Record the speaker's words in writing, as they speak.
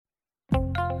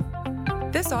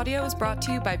This audio is brought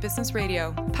to you by Business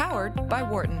Radio, powered by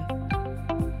Wharton.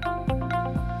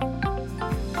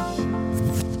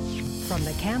 From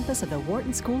the campus of the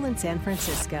Wharton School in San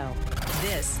Francisco,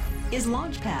 this is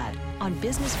Launchpad on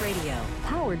Business Radio,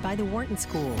 powered by the Wharton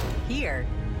School. Here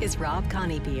is Rob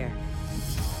Conybeer.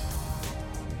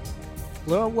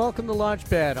 Hello and welcome to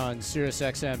Launchpad on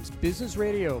SiriusXM's Business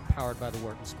Radio, powered by the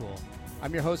Wharton School.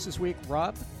 I'm your host this week,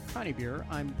 Rob Conybeer.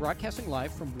 I'm broadcasting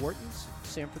live from Wharton's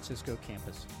San Francisco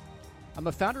campus. I'm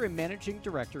a founder and managing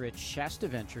director at Shasta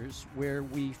Ventures, where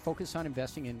we focus on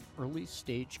investing in early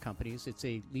stage companies. It's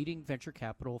a leading venture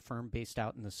capital firm based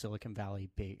out in the Silicon Valley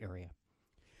Bay Area.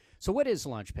 So what is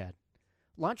Launchpad?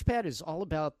 Launchpad is all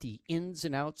about the ins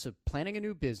and outs of planning a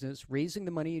new business, raising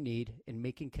the money you need, and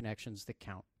making connections that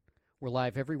count. We're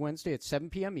live every Wednesday at 7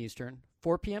 p.m. Eastern,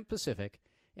 4 p.m. Pacific,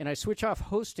 and I switch off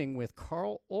hosting with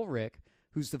Carl Ulrich,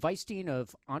 who's the Vice Dean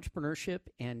of Entrepreneurship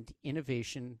and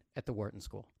Innovation at the Wharton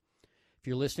School. If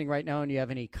you're listening right now and you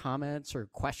have any comments or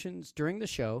questions during the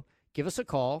show, give us a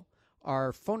call.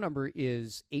 Our phone number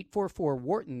is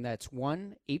 844-WHARTON. That's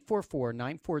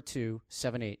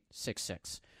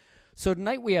 1-844-942-7866. So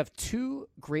tonight we have two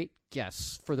great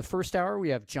guests. For the first hour, we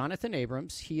have Jonathan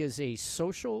Abrams. He is a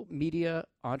social media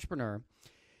entrepreneur.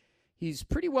 He's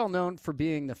pretty well known for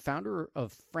being the founder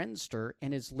of Friendster,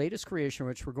 and his latest creation,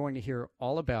 which we're going to hear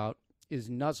all about, is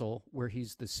Nuzzle, where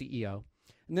he's the CEO.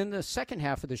 And then the second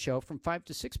half of the show, from 5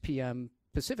 to 6 p.m.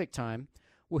 Pacific time,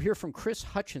 we'll hear from Chris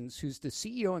Hutchins, who's the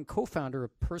CEO and co-founder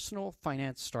of personal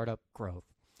finance startup Grove.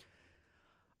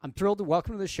 I'm thrilled to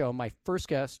welcome to the show my first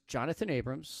guest, Jonathan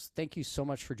Abrams. Thank you so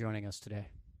much for joining us today.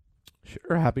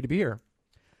 Sure, happy to be here.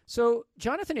 So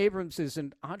Jonathan Abrams is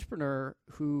an entrepreneur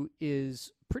who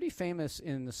is pretty famous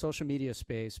in the social media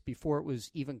space before it was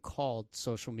even called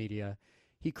social media.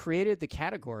 He created the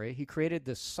category. He created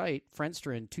the site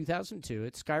Friendster in 2002.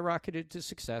 It skyrocketed to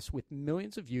success with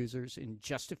millions of users in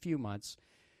just a few months.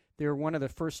 They were one of the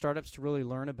first startups to really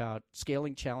learn about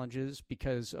scaling challenges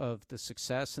because of the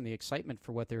success and the excitement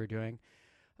for what they were doing.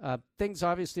 Things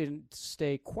obviously didn't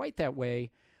stay quite that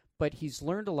way, but he's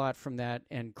learned a lot from that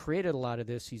and created a lot of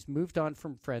this. He's moved on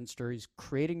from Friendster. He's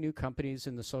creating new companies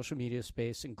in the social media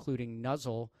space, including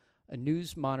Nuzzle, a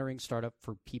news monitoring startup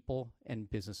for people and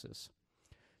businesses.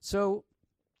 So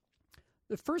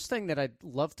the first thing that I'd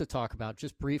love to talk about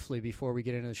just briefly before we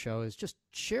get into the show is just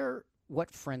share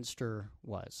what Friendster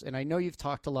was. And I know you've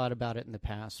talked a lot about it in the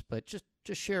past, but just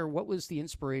share what was the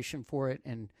inspiration for it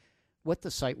and what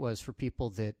the site was for people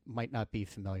that might not be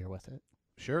familiar with it.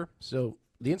 Sure. So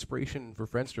the inspiration for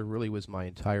Friendster really was my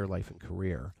entire life and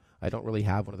career. I don't really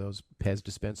have one of those Pez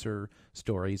dispenser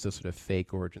stories, those sort of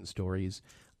fake origin stories.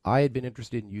 I had been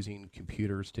interested in using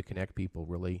computers to connect people,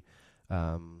 really,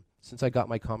 since I got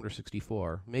my Commodore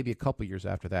 64, maybe a couple years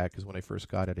after that, because when I first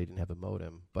got it, I didn't have a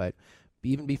modem. But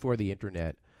even before the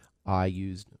internet, I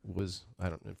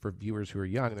don't know, for viewers who are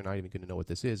young, they're not even going to know what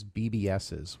this is,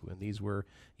 BBSs. When these were,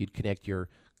 you'd connect your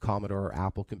Commodore or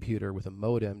Apple computer with a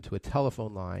modem to a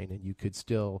telephone line, and you could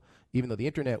still, even though the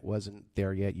internet wasn't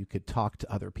there yet, you could talk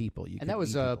to other people. And that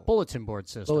was a bulletin board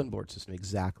system. Bulletin board system,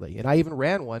 exactly. And I even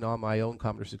ran one on my own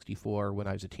Commodore 64 when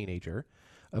I was a teenager.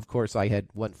 Of course, I had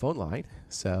one phone line,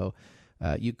 so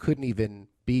you couldn't even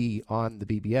be on the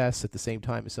BBS at the same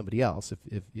time as somebody else.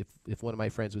 If one of my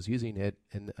friends was using it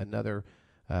and another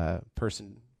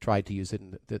person tried to use it,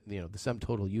 and the sum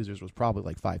total users was probably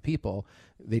like 5 people,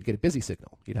 they'd get a busy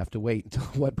signal. You'd have to wait until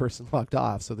one person logged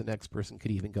off so the next person could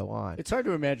even go on. It's hard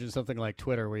to imagine something like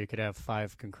Twitter where you could have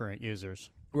 5 concurrent users.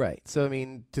 Right. So, I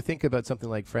mean, to think about something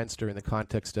like Friendster in the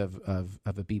context of a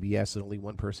BBS that only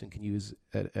one person can use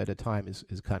at a time is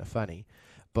kind of funny.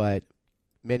 But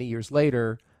many years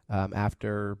later,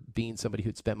 after being somebody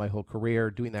who'd spent my whole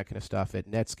career doing that kind of stuff at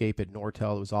Netscape, at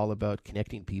Nortel, it was all about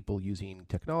connecting people using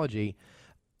technology.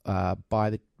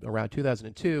 Around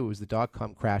 2002, it was the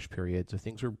dot-com crash period, so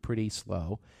things were pretty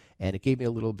slow. And it gave me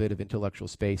a little bit of intellectual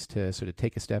space to sort of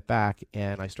take a step back,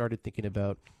 and I started thinking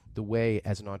about the way,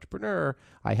 as an entrepreneur,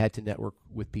 I had to network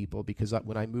with people, because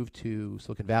when I moved to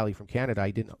Silicon Valley from Canada,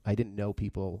 I didn't know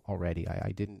people already.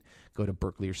 I didn't go to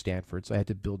Berkeley or Stanford, so I had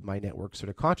to build my network sort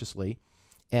of consciously.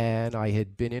 And I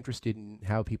had been interested in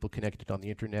how people connected on the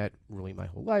internet really my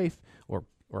whole life, or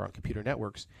on computer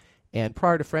networks. And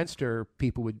prior to Friendster,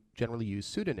 people would generally use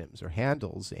pseudonyms or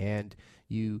handles, and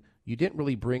you didn't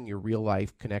really bring your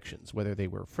real-life connections, whether they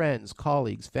were friends,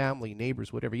 colleagues, family,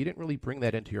 neighbors, whatever. You didn't really bring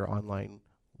that into your online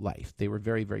life. They were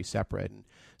very, very separate. And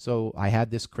so I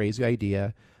had this crazy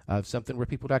idea of something where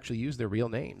people would actually use their real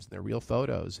names and their real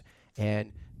photos.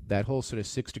 And that whole sort of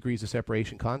 6 degrees of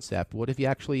separation concept, what if you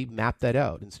actually mapped that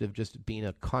out instead of just being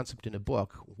a concept in a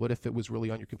book? What if it was really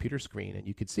on your computer screen and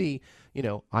you could see,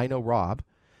 I know Rob,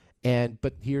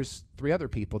 but here's 3 other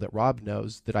people that Rob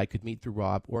knows that I could meet through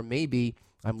Rob, or maybe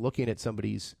I'm looking at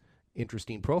somebody's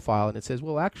interesting profile and it says,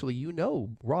 well, actually,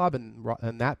 Rob,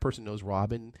 and that person knows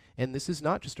Rob, and this is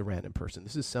not just a random person.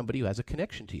 This is somebody who has a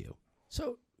connection to you.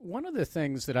 So one of the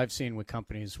things that I've seen with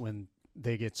companies when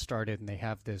they get started and they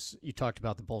have this, you talked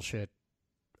about the bullshit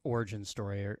origin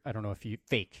story, or I don't know if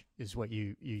fake is what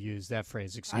you use that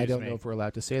phrase. Excuse me. I don't know if we're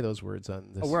allowed to say those words on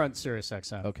this. Oh, we're on Sirius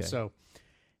XM. Okay. So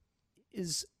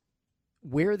is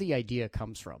where the idea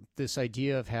comes from, this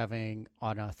idea of having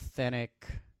an authentic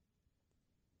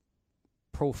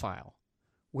profile.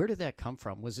 Where did that come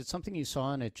from? Was it something you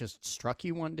saw and it just struck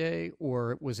you one day,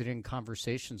 or was it in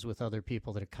conversations with other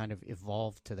people that it kind of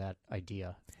evolved to that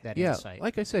idea, that insight?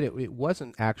 Like I said, it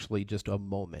wasn't actually just a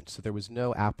moment. So there was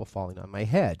no apple falling on my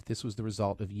head. This was the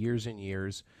result of years and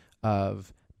years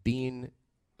of being,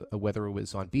 whether it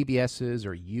was on BBSs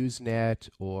or Usenet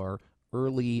or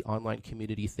early online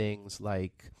community things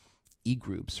like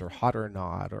e-groups or Hot or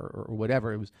Not or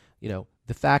whatever. It was,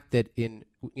 the fact that you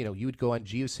would go on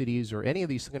GeoCities or any of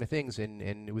these kind of things and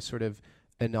it was sort of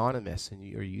anonymous, and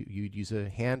you'd use a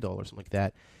handle or something like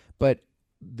that. But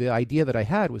the idea that I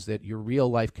had was that your real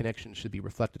life connection should be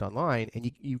reflected online, and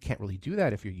you can't really do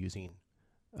that if you're using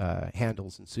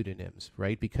handles and pseudonyms,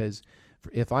 right? Because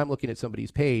if I'm looking at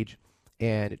somebody's page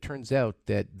and it turns out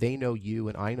that they know you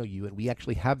and I know you and we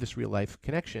actually have this real life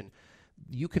connection,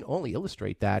 you can only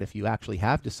illustrate that if you actually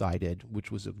have decided,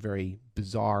 which was a very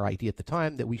bizarre idea at the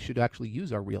time, that we should actually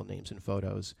use our real names in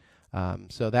photos.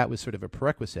 So that was sort of a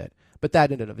prerequisite. But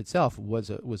that in and of itself was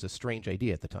a strange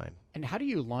idea at the time. And how do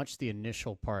you launch the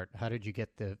initial part? How did you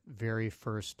get the very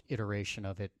first iteration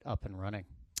of it up and running?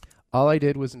 All I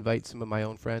did was invite some of my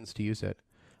own friends to use it.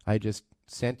 I just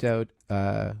sent out,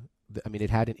 it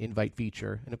had an invite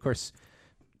feature. And of course,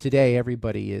 today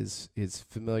everybody is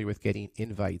familiar with getting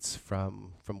invites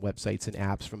from websites and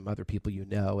apps from other people you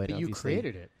know. And but you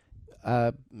created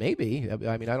it. Maybe.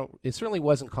 It certainly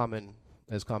wasn't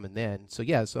as common then. So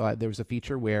yeah, there was a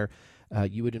feature where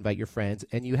you would invite your friends,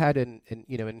 and you had an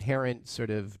inherent sort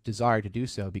of desire to do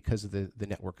so because of the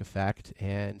network effect.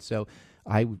 And so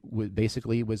I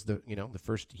basically was the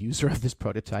first user of this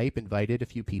prototype, invited a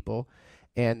few people,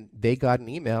 and they got an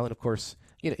email. And of course,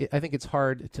 I think it's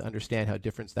hard to understand how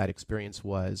different that experience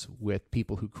was with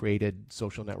people who created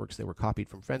social networks that were copied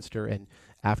from Friendster, and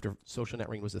after social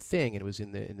networking was a thing and it was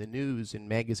in the news and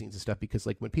magazines and stuff, because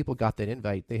like when people got that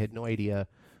invite, they had no idea,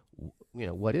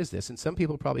 what is this? And some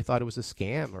people probably thought it was a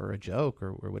scam or a joke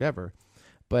or whatever.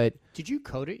 But did you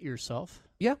code it yourself?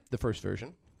 Yeah, the first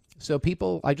version. So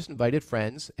I just invited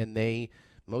friends, and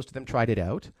most of them tried it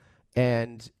out,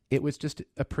 and it was just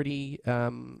a pretty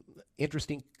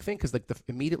interesting thing because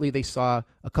immediately they saw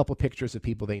a couple pictures of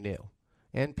people they knew,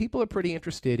 and people are pretty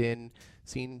interested in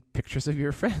seeing pictures of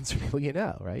your friends or people you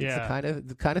know, right? Yeah. It's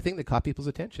the kind of thing that caught people's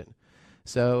attention.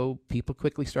 So people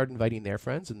quickly started inviting their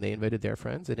friends, and they invited their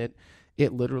friends, and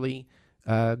it literally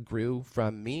grew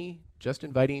from me just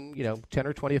inviting 10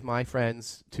 or 20 of my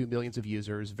friends to millions of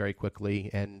users very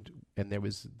quickly, and there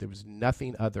was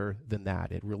nothing other than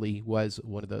that. It really was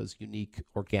one of those unique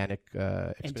organic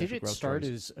exponential And did it growth start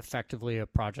stories. as effectively a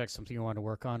project, something you wanted to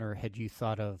work on, or had you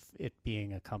thought of it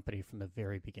being a company from the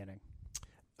very beginning?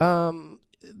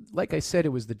 Like I said, it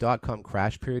was the dot-com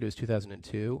crash period. It was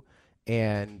 2002,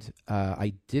 and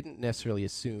I didn't necessarily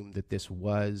assume that this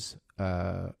was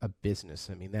a business.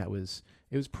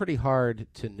 It was pretty hard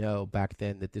to know back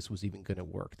then that this was even going to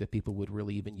work, that people would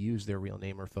really even use their real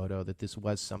name or photo, that this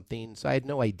was something. So I had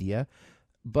no idea.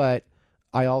 But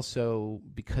I also,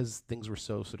 because things were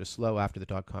so sort of slow after the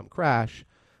dot-com crash,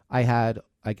 I had,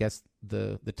 I guess,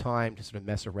 the time to sort of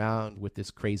mess around with this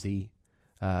crazy,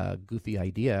 goofy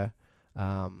idea,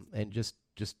 and just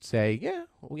say, yeah,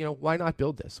 well, why not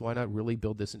build this? Why not really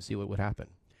build this and see what would happen?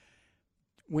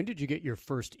 When did you get your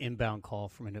first inbound call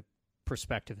from a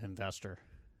prospective investor?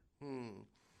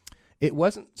 It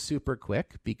wasn't super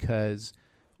quick, because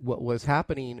what was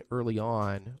happening early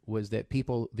on was that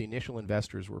the initial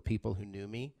investors were people who knew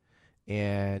me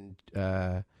and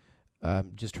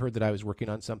just heard that I was working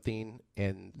on something.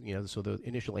 And, so the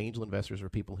initial angel investors were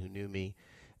people who knew me.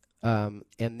 And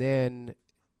then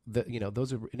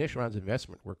those initial rounds of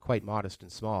investment were quite modest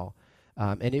and small.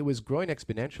 And it was growing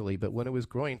exponentially, but when it was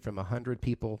growing from 100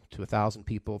 people to 1,000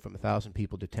 people, from 1,000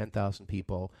 people to 10,000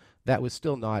 people, that was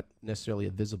still not necessarily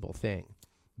a visible thing.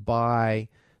 By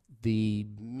the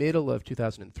middle of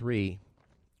 2003,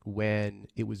 when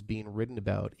it was being written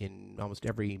about in almost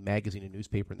every magazine and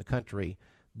newspaper in the country,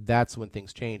 that's when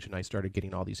things changed, and I started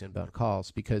getting all these inbound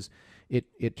calls because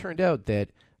it turned out that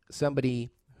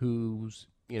somebody who's,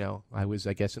 I was,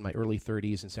 I guess, in my early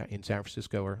 30s in San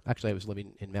Francisco, or actually I was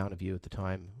living in Mountain View at the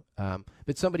time.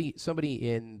 But somebody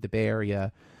in the Bay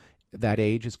Area that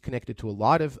age is connected to a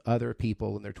lot of other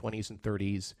people in their 20s and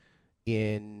 30s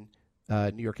in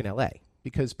New York and LA,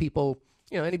 because people,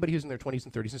 anybody who's in their 20s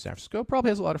and 30s in San Francisco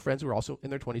probably has a lot of friends who are also in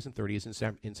their 20s and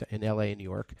 30s in LA and New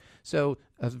York. So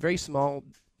a very small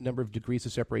number of degrees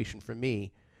of separation from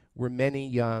me were many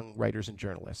young writers and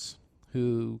journalists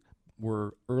who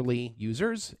were early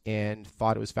users and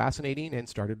thought it was fascinating and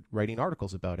started writing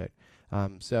articles about it.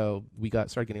 So we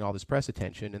started getting all this press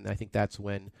attention, and I think that's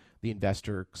when the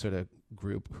investor sort of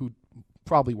group, who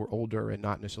probably were older and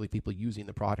not necessarily people using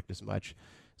the product as much,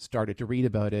 started to read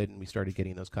about it, and we started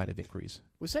getting those kind of inquiries.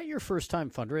 Was that your first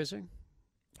time fundraising?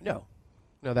 No,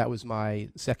 that was my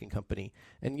second company.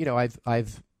 And,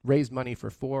 I've raised money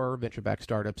for 4 venture-backed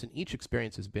startups, and each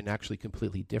experience has been actually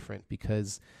completely different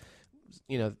because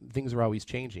things are always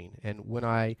changing. And when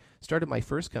I started my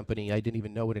first company, I didn't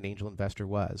even know what an angel investor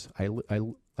was.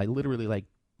 I literally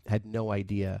had no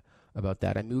idea about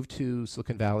that. I moved to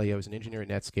Silicon Valley. I was an engineer at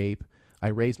Netscape. I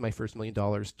raised my first $1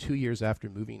 million 2 years after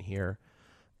moving here.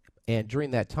 And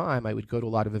during that time, I would go to a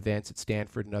lot of events at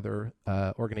Stanford and other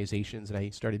organizations, and I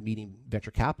started meeting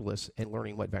venture capitalists and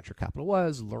learning what venture capital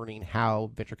was, learning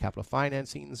how venture capital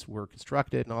financings were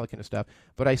constructed and all that kind of stuff.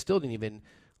 But I still didn't even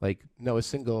know a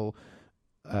single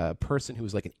person who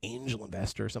was like an angel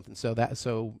investor or something. So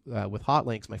with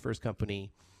Hotlinks, my first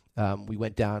company, we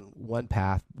went down one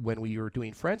path. When we were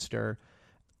doing Friendster,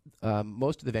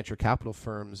 most of the venture capital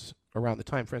firms around the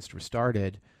time Friendster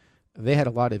started, they had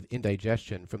a lot of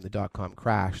indigestion from the dot-com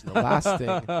crash. And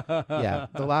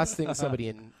the last thing somebody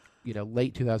in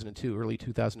late 2002, early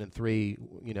 2003,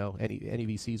 any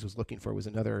VCs was looking for was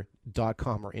another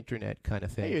dot-com or internet kind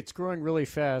of thing. Hey, it's growing really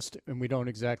fast, and we don't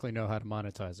exactly know how to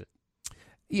monetize it.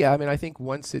 Yeah, I think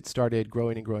once it started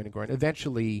growing and growing and growing,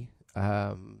 eventually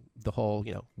the whole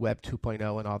Web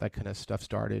 2.0 and all that kind of stuff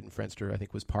started, and Friendster I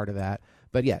think was part of that.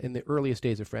 But yeah, in the earliest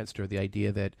days of Friendster, the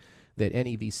idea that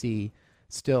any VC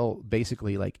still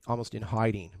basically almost in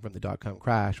hiding from the dot-com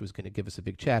crash was going to give us a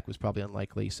big check was probably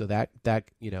unlikely. So that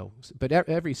but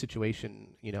every situation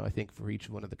I think for each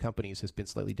one of the companies has been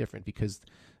slightly different, because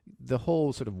the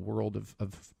whole sort of world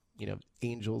of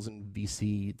angels and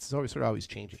VC, it's always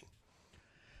changing.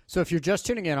 So if you're just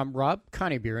tuning in, I'm Rob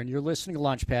Conybeer, and you're listening to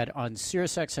Launchpad on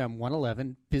SiriusXM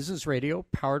 111, Business Radio,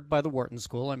 powered by the Wharton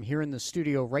School. I'm here in the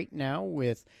studio right now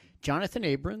with Jonathan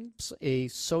Abrams, a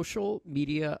social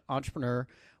media entrepreneur,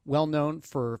 well known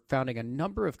for founding a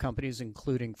number of companies,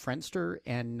 including Friendster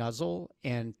and Nuzzle,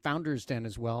 and Founders Den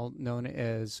as well, known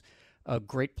as a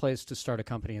great place to start a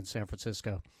company in San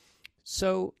Francisco.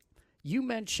 So you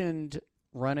mentioned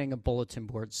running a bulletin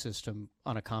board system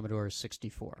on a Commodore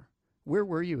 64. Where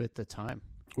were you at the time?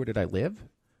 Where did I live?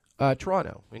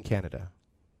 Toronto, in Canada.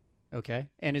 Okay.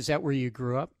 And is that where you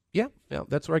grew up? Yeah,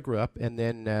 that's where I grew up. And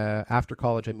then after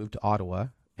college, I moved to Ottawa,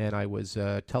 and I was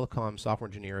a telecom software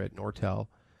engineer at Nortel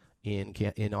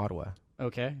in Ottawa.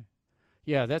 Okay.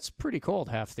 Yeah, that's pretty cold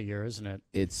half the year, isn't it?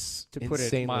 It's to put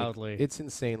it mildly. It's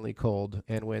insanely cold.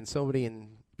 And when somebody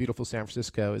in beautiful San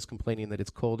Francisco is complaining that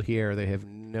it's cold here, they have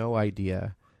no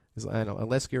idea. I don't know,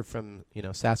 unless you're from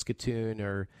Saskatoon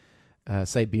or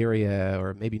Siberia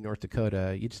or maybe North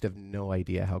Dakota, you just have no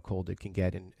idea how cold it can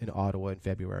get in Ottawa in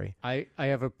February. I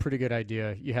have a pretty good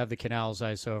idea. You have the canals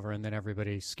ice over, and then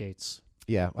everybody skates.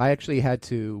 Yeah, I actually had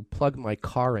to plug my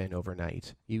car in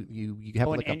overnight. You have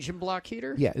an engine block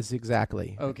heater? Yeah, it's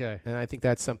exactly. Okay. And I think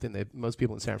that's something that most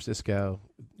people in San Francisco,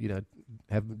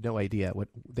 have no idea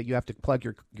that you have to plug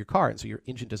your car in so your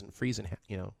engine doesn't freeze and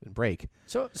break.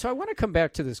 So I want to come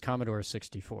back to this Commodore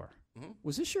 64. Mm-hmm.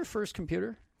 Was this your first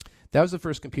computer? That was the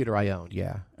first computer I owned,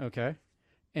 yeah. Okay.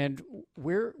 And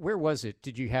where was it?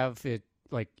 Did you have it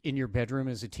in your bedroom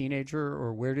as a teenager,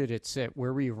 or where did it sit?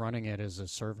 Where were you running it as a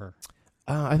server?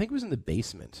 I think it was in the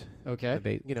basement.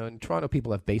 Okay. In Toronto,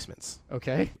 people have basements.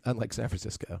 Okay. Unlike San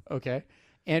Francisco. Okay.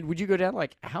 And would you go down,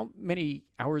 how many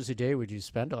hours a day would you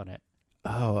spend on it?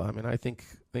 Oh, I think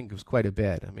it was quite a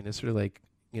bit. It's sort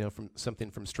of from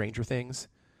something from Stranger Things.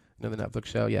 The Netflix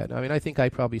show, yeah. I think I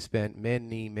probably spent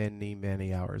many, many,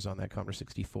 many hours on that Commodore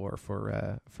 64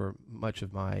 for much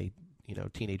of my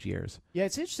teenage years. Yeah,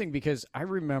 it's interesting because I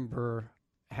remember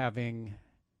having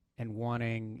and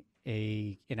wanting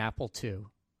an Apple II,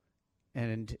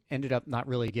 and ended up not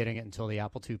really getting it until the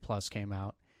Apple II Plus came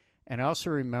out. And I also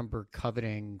remember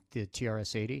coveting the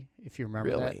TRS-80, if you remember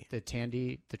Really? that, the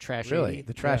Tandy, the Trash 80. Really,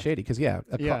 the Trash 80, because a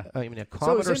So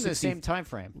Commodore it was in 60, the same time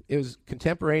frame. it was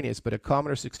contemporaneous, but a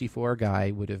Commodore 64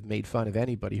 guy would have made fun of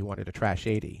anybody who wanted a Trash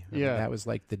 80. I mean, that was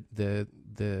like the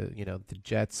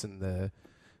Jets and the,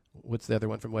 what's the other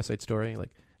one from West Side Story?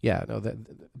 Like, the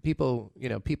people,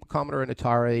 Commodore and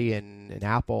Atari and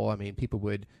Apple. I mean, people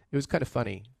would. It was kind of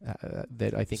funny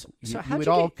that I think you would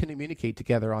all communicate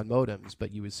together on modems,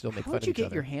 but you would still make fun of each other. How did you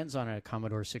get your hands on a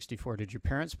Commodore 64? Did your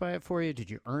parents buy it for you? Did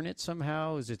you earn it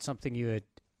somehow? Is it something you had?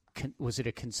 Was it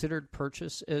a considered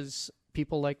purchase, as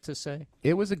people like to say?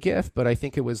 It was a gift, but I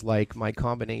think it was like my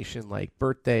combination, like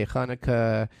birthday,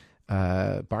 Hanukkah,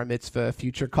 bar mitzvah,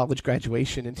 future college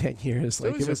graduation in 10 years.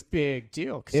 Like, it was a big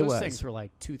deal, because those things were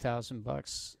like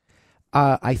 $2,000.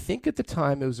 I think at the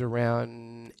time it was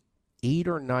around $800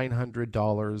 or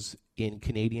 $900 in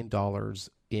Canadian dollars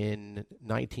in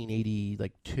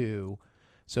 1982.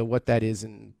 So what that is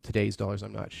in today's dollars,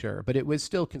 I'm not sure, but it was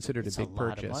still considered a big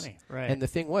purchase. Lot of money, right? And the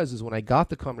thing was when I got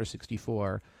the Commodore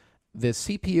 64, the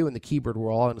CPU and the keyboard were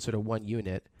all in sort of one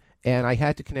unit. And I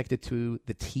had to connect it to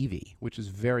the TV, which is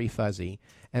very fuzzy.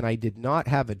 And I did not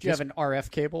have a. Did you have an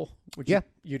RF cable?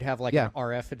 You'd have like an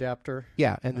RF adapter.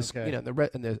 Yeah, and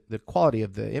the quality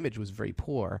of the image was very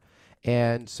poor,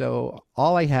 and so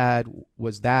all I had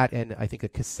was that, and I think a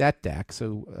cassette deck.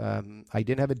 So I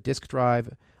didn't have a disk drive.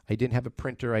 I didn't have a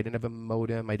printer. I didn't have a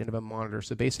modem. I didn't have a monitor.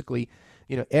 So basically,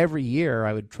 every year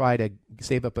I would try to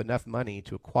save up enough money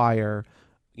to acquire.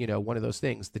 One of those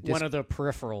things. One of the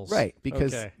peripherals. Right,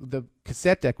 because the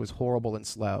cassette deck was horrible and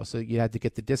slow, so you had to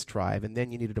get the disk drive, and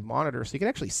then you needed a monitor so you could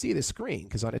actually see the screen,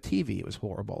 because on a TV it was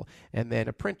horrible, and then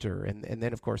a printer, and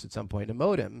then, of course, at some point a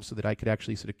modem, so that I could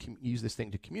actually sort of use this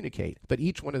thing to communicate. But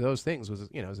each one of those things was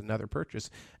another purchase,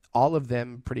 all of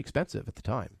them pretty expensive at the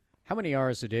time. How many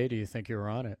hours a day do you think you were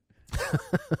on it?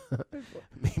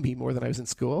 Maybe more than I was in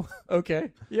school.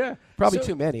 Okay, yeah. Probably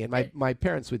too many. And my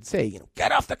parents would say,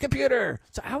 get off the computer.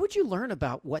 So how would you learn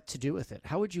about what to do with it?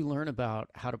 How would you learn about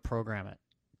how to program it?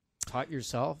 Taught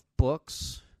yourself?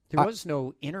 Books? There was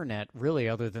no internet, really,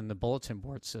 other than the bulletin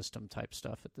board system type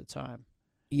stuff at the time.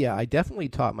 Yeah, I definitely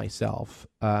taught myself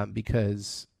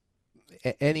because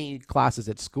any classes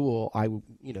at school, I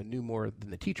knew more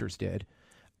than the teachers did.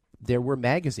 There were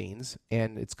magazines,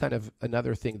 and it's kind of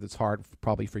another thing that's hard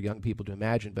probably for young people to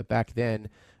imagine, but back then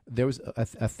there was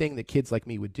a thing that kids like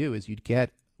me would do is you'd get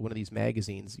one of these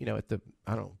magazines, at the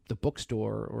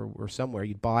bookstore or somewhere.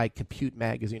 You'd buy Compute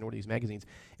magazine or one of these magazines,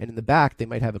 and in the back they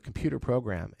might have a computer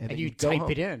program, and you'd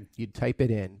type it in. You'd type it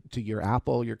in to your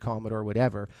Apple, your Commodore,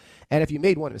 whatever, and if you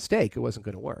made one mistake, it wasn't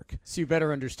going to work. So you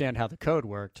better understand how the code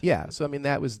worked. Yeah, so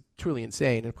that was truly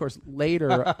insane. And of course, later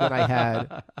when I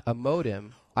had a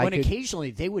modem.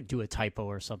 Occasionally they would do a typo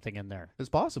or something in there. It's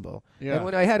possible. Yeah. And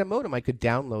when I had a modem, I could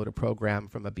download a program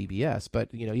from a BBS. But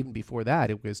even before that,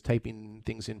 it was typing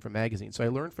things in from magazines. So I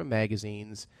learned from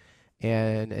magazines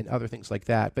and other things like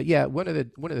that. But yeah, one of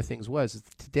the things was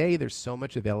today there's so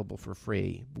much available for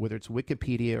free, whether it's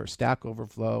Wikipedia or Stack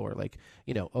Overflow or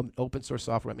open source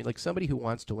software. Like somebody who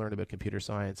wants to learn about computer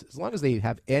science, as long as they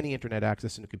have any internet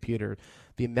access in a computer,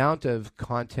 the amount of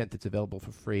content that's available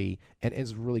for free and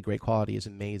is really great quality is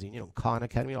amazing. Khan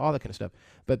Academy, all that kind of stuff.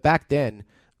 But back then,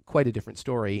 quite a different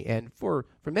story. And for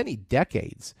many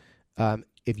decades,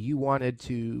 if you wanted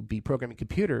to be programming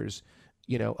computers,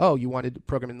 you wanted to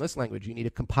program in this language, you need a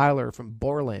compiler from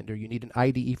Borland, or you need an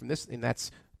IDE from this, and that's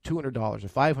 $200 or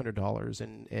 $500,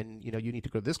 and you need to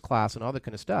go to this class and all that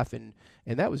kind of stuff, and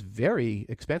that was very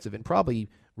expensive and probably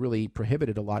really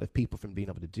prohibited a lot of people from being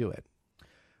able to do it.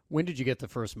 When did you get the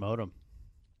first modem?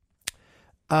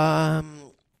 I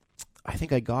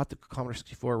think I got the Commodore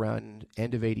 64 around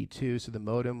end of 82, so the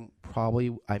modem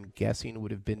probably, I'm guessing,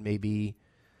 would have been maybe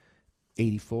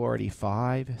 84,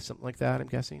 85, something like that, I'm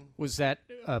guessing. Was that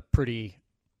a pretty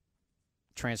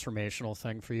transformational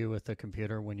thing for you with the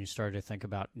computer when you started to think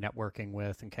about networking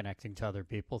with and connecting to other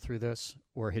people through this?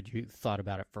 Or had you thought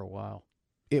about it for a while?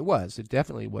 It was. It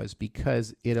definitely was,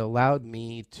 because it allowed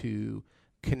me to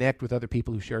connect with other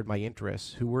people who shared my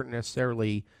interests, who weren't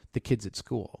necessarily the kids at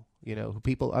school.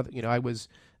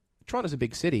 Toronto's a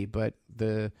big city, but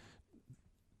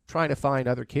trying to find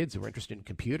other kids who were interested in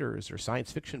computers or science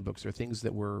fiction books or things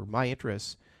that were my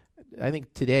interests. I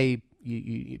think today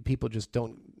people just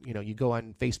don't, you go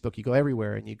on Facebook, you go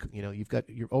everywhere, and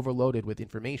you're overloaded with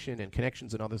information and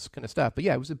connections and all this kind of stuff. But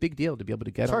yeah, it was a big deal to be able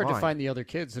to get online. It's hard to find the other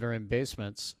kids that are in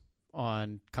basements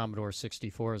on Commodore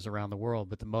 64s around the world,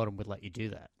 but the modem would let you do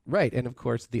that. Right, and of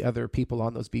course the other people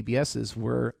on those BBSs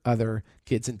were other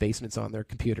kids in basements on their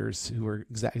computers who were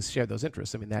shared those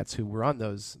interests. That's who were on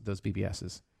those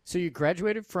BBSs. So you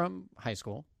graduated from high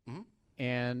school,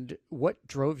 and what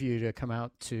drove you to come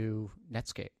out to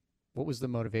Netscape? What was the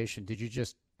motivation? Did you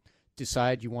just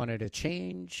decide you wanted a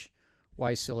change?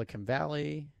 Why Silicon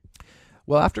Valley?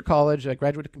 Well, after college, I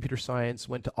graduated computer science,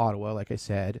 went to Ottawa, like I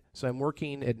said. So I'm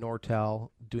working at Nortel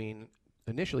doing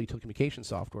initially telecommunication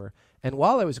software. And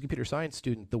while I was a computer science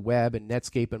student, the web and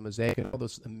Netscape and Mosaic and all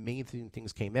those amazing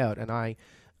things came out. And I,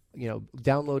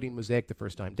 downloading Mosaic the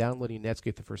first time, downloading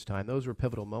Netscape the first time, those were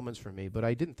pivotal moments for me. But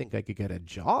I didn't think I could get a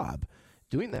job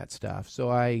doing that stuff. So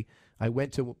I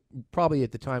went to probably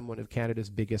at the time one of Canada's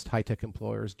biggest high-tech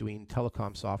employers doing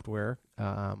telecom software.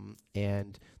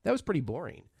 And that was pretty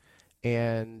boring.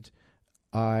 And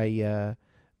while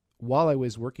I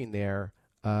was working there,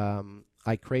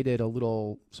 I created a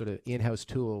little sort of in-house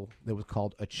tool that was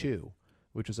called a Chew,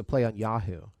 which was a play on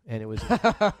Yahoo, and it was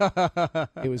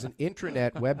an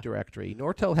intranet web directory.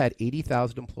 Nortel had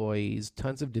 80,000 employees,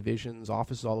 tons of divisions,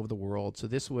 offices all over the world. So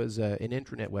this was an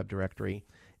intranet web directory,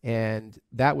 and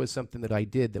that was something that I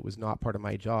did that was not part of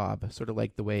my job, sort of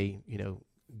like the way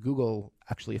Google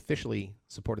actually officially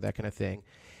supported that kind of thing.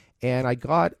 And I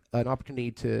got an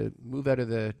opportunity to move out of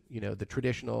the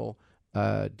traditional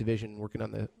division working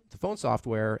on the phone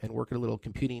software and work at a little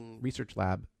computing research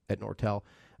lab at Nortel.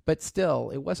 But still,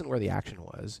 it wasn't where the action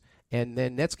was. And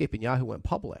then Netscape and Yahoo went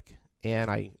public.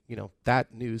 And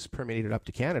that news permeated up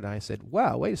to Canada. I said,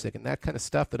 wow, wait a second, that kind of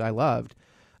stuff that I loved,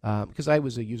 because I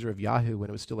was a user of Yahoo when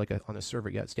it was still like on a server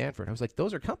at Stanford. I was like,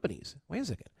 those are companies. Wait a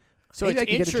second. So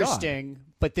maybe it's interesting,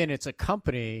 but then it's a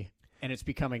company and it's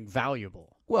becoming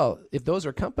valuable. Well, if those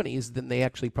are companies, then they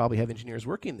actually probably have engineers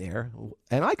working there.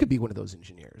 And I could be one of those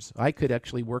engineers. I could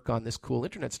actually work on this cool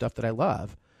internet stuff that I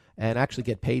love and actually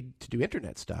get paid to do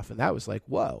internet stuff. And that was like,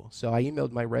 whoa. So I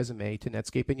emailed my resume to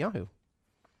Netscape and Yahoo.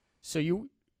 So you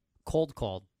cold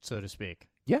called, so to speak.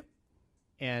 Yeah.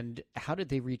 And how did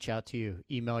they reach out to you?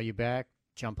 Email you back?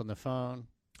 Jump on the phone?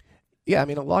 Yeah, I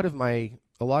mean, a lot of my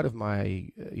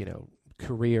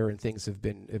career and things have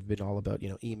been all about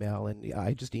email, and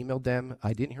I just emailed them.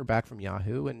 I didn't hear back from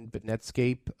Yahoo, but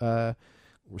Netscape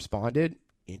responded,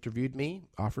 interviewed me,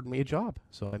 offered me a job.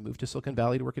 So I moved to Silicon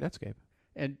Valley to work at Netscape.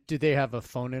 And did they have a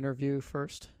phone interview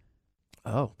first?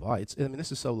 Oh boy,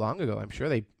 this is so long ago. I'm sure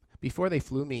before they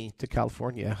flew me to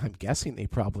California, I'm guessing they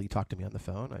probably talked to me on the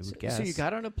phone. I would guess. So you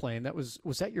got on a plane. Was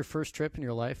that your first trip in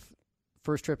your life?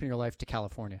 First trip in your life to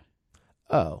California?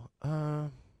 Oh,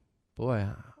 boy.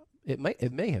 It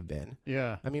may have been.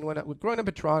 Yeah. I mean, growing up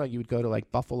in Toronto, you would go to like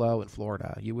Buffalo and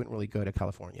Florida. You wouldn't really go to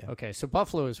California. Okay, so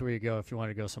Buffalo is where you go if you want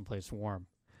to go someplace warm,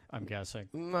 I'm guessing.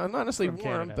 Not necessarily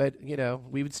warm, Canada.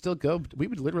 But we would still go. We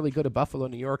would literally go to Buffalo,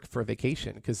 New York for a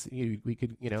vacation because we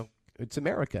could, it's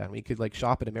America, and we could like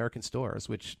shop at American stores,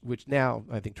 which now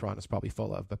I think Toronto's probably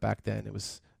full of, but back then it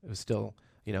was still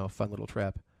a fun little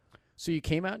trip. So you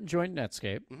came out and joined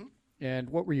Netscape, and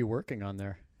what were you working on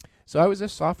there? So I was a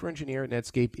software engineer at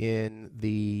Netscape in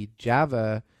the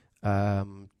Java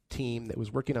team that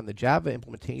was working on the Java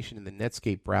implementation in the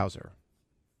Netscape browser.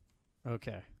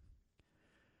 Okay.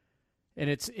 And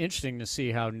it's interesting to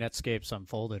see how Netscape's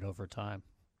unfolded over time.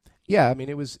 Yeah, I mean,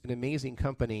 it was an amazing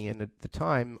company, and at the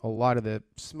time, a lot of the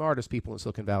smartest people in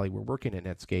Silicon Valley were working at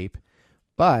Netscape,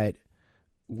 but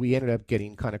we ended up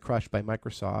getting kind of crushed by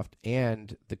Microsoft,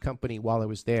 and the company, while I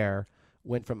was there,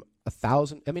 went from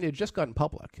 1,000. I mean, it had just gotten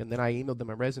public, and then I emailed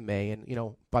them a resume,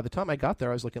 and by the time I got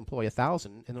there, I was like employee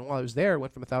 1,000, and then while I was there, it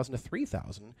went from 1,000 to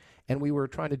 3,000, and we were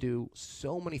trying to do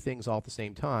so many things all at the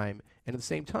same time, and at the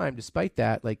same time, despite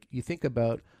that, like you think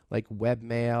about like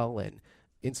webmail and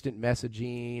instant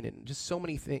messaging and just so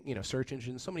many things, search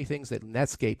engines, so many things that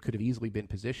Netscape could have easily been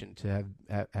positioned to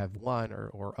have won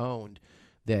or owned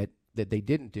that they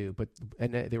didn't do,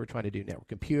 and they were trying to do network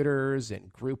computers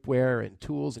and groupware and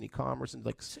tools and e-commerce and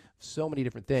like so many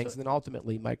different things. And then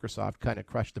ultimately Microsoft kind of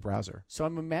crushed the browser. So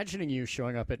I'm imagining you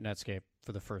showing up at Netscape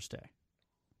for the first day.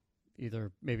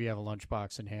 Either maybe you have a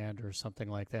lunchbox in hand or something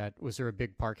like that. Was there a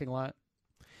big parking lot?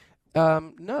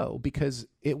 No, because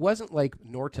it wasn't like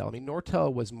Nortel. I mean,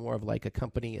 Nortel was more of like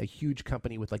a huge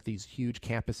company with like these huge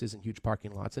campuses and huge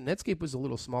parking lots. And Netscape was a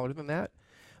little smaller than that.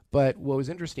 But what was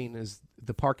interesting is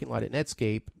the parking lot at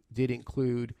Netscape did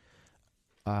include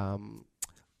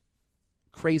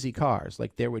crazy cars.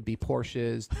 Like there would be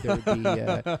Porsches. There would be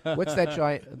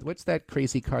what's that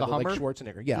crazy car the that like Hummer?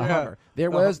 Schwarzenegger? Yeah, a Hummer.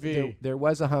 There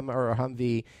was a Hummer or a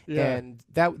Humvee, Yeah. and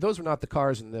those were not the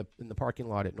cars in the parking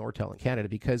lot at Nortel in Canada,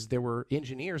 because there were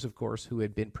engineers, of course, who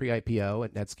had been pre-IPO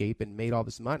at Netscape and made all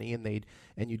this money, and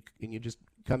you'd just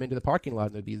come into the parking lot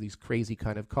and there'd be these crazy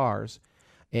kind of cars.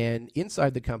 And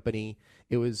inside the company,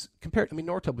 it was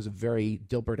Nortel was a very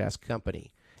Dilbert-esque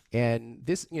company. And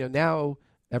this, now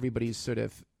everybody's sort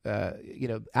of,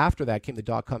 after that came the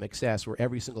dot-com excess, where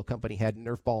every single company had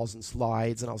Nerf balls and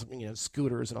slides and also,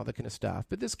 scooters and all that kind of stuff.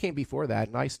 But this came before that,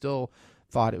 and I still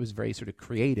thought it was very sort of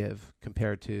creative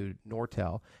compared to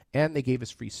Nortel. And they gave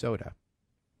us free soda.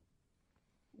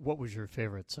 What was your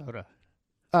favorite soda?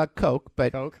 Coke,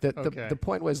 but Coke? The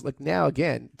point was, like, now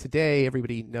again today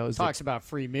everybody knows talks about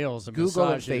free meals and Google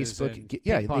and massages Facebook,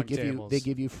 and they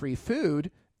give you free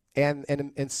food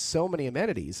and so many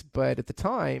amenities. But at the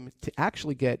time, to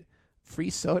actually get free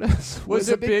sodas was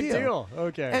a big deal.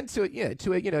 Okay, and to a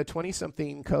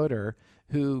 20-something coder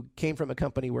who came from a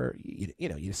company where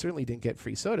you certainly didn't get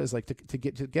free sodas, like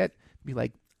to be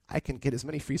like, I can get as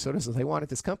many free sodas as I want at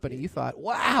this company. You thought,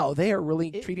 wow, they are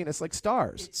really treating us like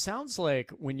stars. It sounds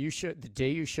like when the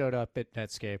day you showed up at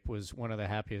Netscape was one of the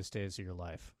happiest days of your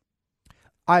life.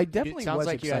 I definitely It sounds was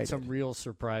like excited. You had some real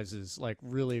surprises, like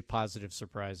really positive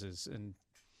surprises. And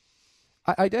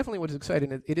I definitely was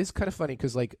excited. It is kind of funny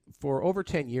because, like, for over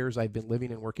 10 years, I've been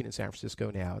living and working in San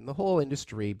Francisco now. And the whole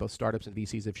industry, both startups and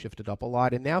VCs, have shifted up a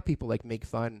lot. And now people, like, make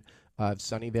fun of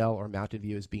Sunnyvale or Mountain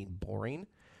View as being boring.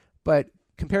 But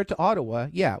compared to Ottawa,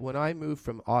 when I moved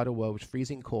from Ottawa, which was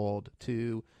freezing cold,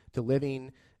 to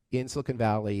living in Silicon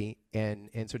Valley and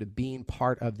sort of being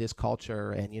part of this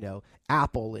culture, and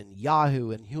Apple and Yahoo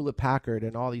and Hewlett Packard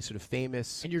and all these sort of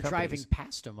famous and you're companies. driving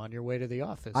past them on your way to the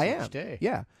office I am. each day.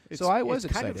 Yeah. So I was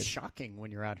it's excited. kind of shocking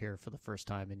when you're out here for the first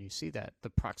time and you see that, the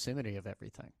proximity of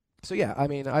everything. So I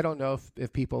mean, I don't know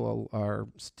if people are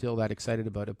still that excited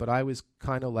about it, but I was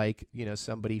kind of like,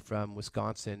 somebody from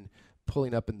Wisconsin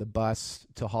pulling up in the bus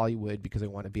to Hollywood because I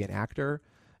want to be an actor.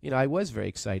 I was very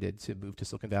excited to move to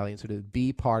Silicon Valley and sort of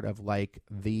be part of, like,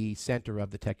 the center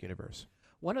of the tech universe.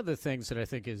 One of the things that I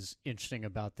think is interesting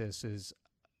about this is,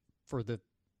 for the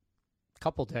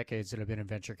couple decades that I've been in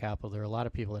venture capital, there are a lot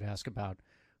of people that ask about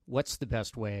what's the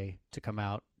best way to come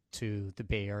out to the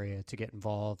Bay Area to get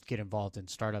involved in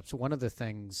startups. So one of the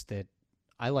things that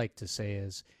I like to say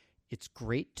is it's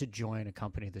great to join a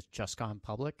company that's just gone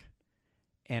public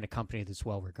and a company that's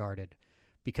well regarded,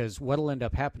 because what will end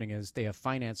up happening is they have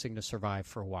financing to survive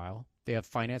for a while. They have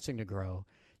financing to grow.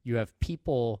 You have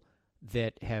people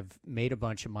that have made a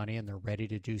bunch of money and they're ready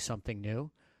to do something new.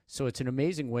 So it's an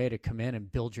amazing way to come in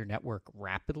and build your network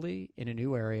rapidly in a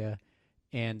new area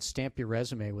and stamp your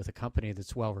resume with a company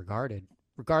that's well regarded,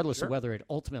 regardless of whether it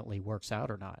ultimately works out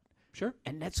or not. Sure.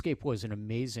 And Netscape was an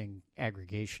amazing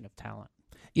aggregation of talent.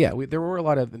 Yeah, there were a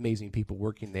lot of amazing people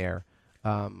working there.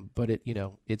 But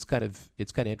it's kind of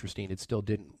interesting. It still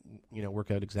didn't,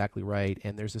 work out exactly right.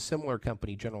 And there's a similar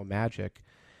company, General Magic,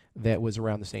 that was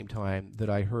around the same time that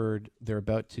I heard they're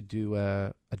about to do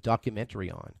a documentary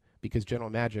on, because General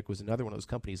Magic was another one of those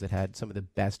companies that had some of the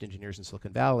best engineers in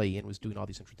Silicon Valley and was doing all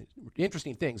these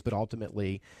interesting things, but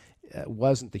ultimately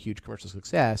wasn't the huge commercial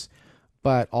success.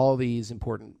 But all these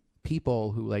important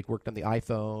people who, like, worked on the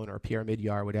iPhone or Pierre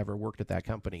Midyar or whatever worked at that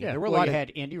company. Yeah, there were a lot you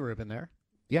had Andy Rubin there.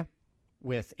 Yeah.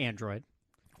 With Android.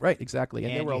 Right, exactly.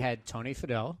 And you had Tony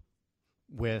Fadell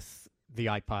with the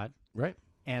iPod. Right.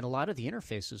 And a lot of the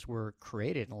interfaces were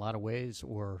created in a lot of ways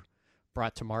or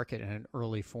brought to market in an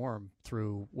early form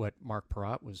through what Mark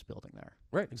Perot was building there.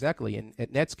 Right, exactly. And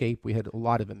at Netscape, we had a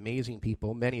lot of amazing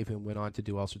people, many of whom went on to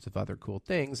do all sorts of other cool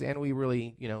things. And we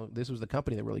really, this was the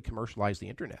company that really commercialized the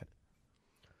internet.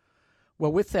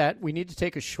 Well, with that, we need to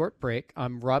take a short break.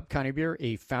 I'm Rob Conybeare,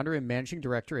 a founder and managing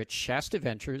director at Shasta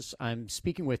Ventures. I'm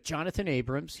speaking with Jonathan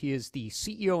Abrams. He is the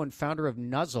CEO and founder of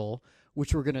Nuzzle,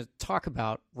 which we're going to talk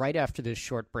about right after this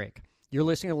short break. You're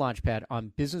listening to Launchpad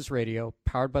on Business Radio,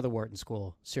 powered by the Wharton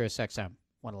School, Sirius XM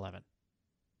 111.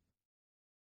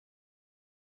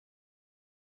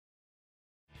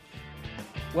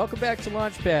 Welcome back to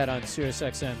Launchpad on Sirius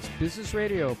XM's Business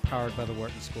Radio, powered by the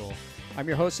Wharton School. I'm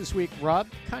your host this week, Rob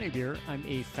Conybeare. I'm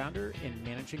a founder and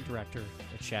managing director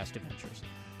at Shasta Ventures.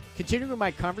 Continuing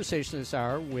my conversation this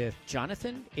hour with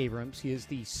Jonathan Abrams. He is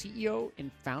the CEO and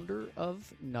founder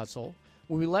of Nuzzle.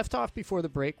 When we left off before the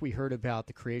break, we heard about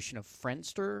the creation of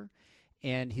Friendster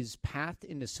and his path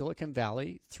into Silicon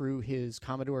Valley through his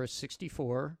Commodore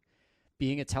 64,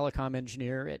 being a telecom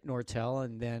engineer at Nortel,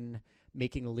 and then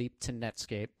making a leap to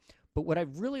Netscape. But what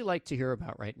I'd really like to hear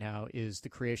about right now is the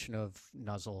creation of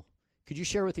Nuzzle. Could you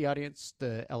share with the audience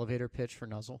the elevator pitch for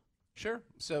Nuzzle? Sure.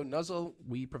 So Nuzzle,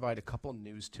 we provide a couple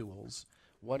news tools.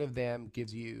 One of them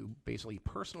gives you basically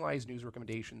personalized news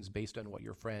recommendations based on what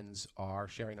your friends are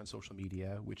sharing on social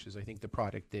media, which is, I think, the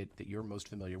product that you're most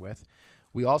familiar with.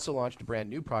 We also launched a brand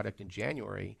new product in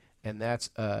January, and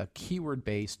that's a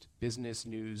keyword-based business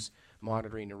news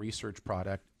monitoring and research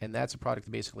product. And that's a product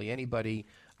that basically anybody,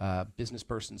 business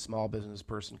person, small business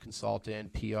person,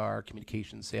 consultant, PR,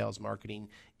 communications, sales, marketing,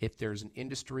 if there's an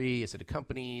industry, a set of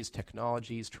companies,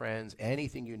 technologies, trends,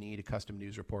 anything you need a custom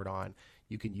news report on,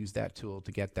 you can use that tool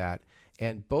to get that.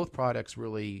 And both products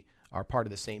really are part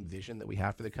of the same vision that we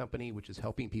have for the company, which is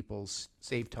helping people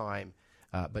save time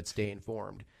but stay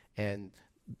informed. And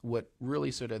what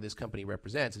really sort of this company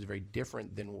represents is very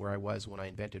different than where I was when I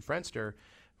invented Friendster.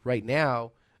 Right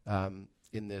now,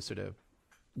 in the sort of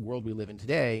world we live in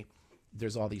today,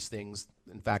 there's all these things.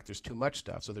 In fact, there's too much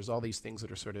stuff. So there's all these things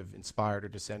that are sort of inspired or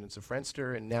descendants of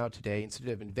Friendster. And now today, instead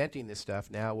of inventing this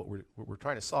stuff, now what we're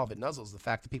trying to solve at Nuzzle is the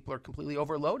fact that people are completely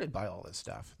overloaded by all this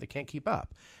stuff. They can't keep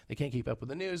up. They can't keep up with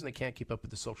the news, and they can't keep up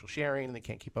with the social sharing, and they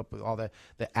can't keep up with all the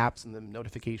apps and the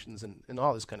notifications and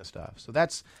all this kind of stuff. So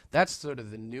that's sort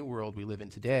of the new world we live in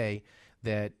today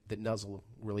that Nuzzle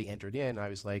really entered in. I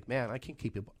was like, man, I can't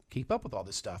keep up with all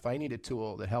this stuff. I need a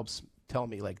tool that helps tell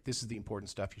me, like, this is the important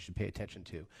stuff you should pay attention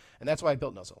to. And that's why I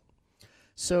built Nuzzle.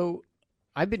 So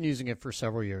I've been using it for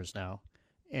several years now,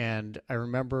 and I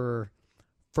remember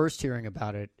first hearing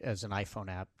about it as an iPhone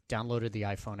app, downloaded the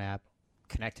iPhone app,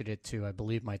 connected it to, I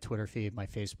believe, my Twitter feed, my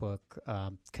Facebook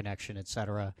connection,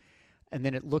 etc. And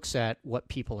then it looks at what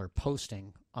people are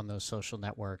posting on those social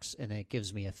networks, and it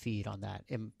gives me a feed on that.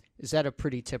 Is that a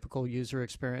pretty typical user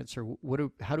experience, or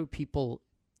how do people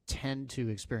tend to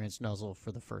experience Nuzzle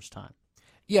for the first time?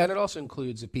 Yeah, and it also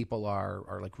includes if people are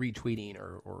like retweeting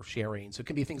or sharing. So it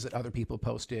can be things that other people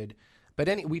posted. But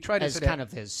we try to as kind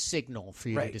of his signal for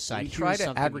you to decide. We try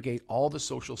to aggregate all the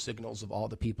social signals of all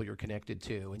the people you're connected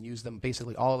to and use them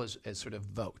basically all as sort of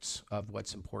votes of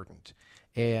what's important.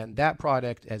 And that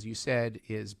product, as you said,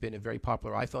 has been a very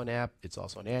popular iPhone app. It's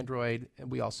also on Android.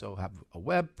 And we also have a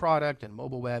web product and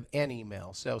mobile web and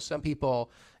email. So some people,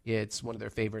 it's one of their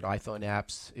favorite iPhone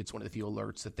apps. It's one of the few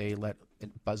alerts that they let it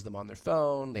buzz them on their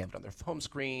phone. They have it on their home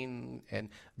screen. And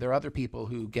there are other people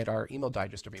who get our email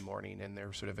digest every morning, and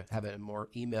they're sort of have a more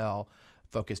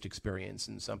email-focused experience.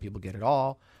 And some people get it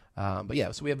all. But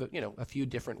yeah, so we have a few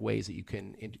different ways that you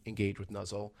can engage with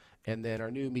Nuzzle. And then our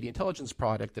new media intelligence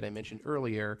product that I mentioned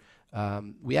earlier,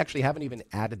 we actually haven't even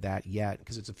added that yet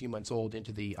because it's a few months old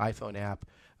into the iPhone app.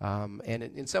 And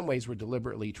in some ways, we're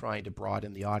deliberately trying to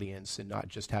broaden the audience and not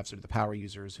just have sort of the power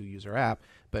users who use our app,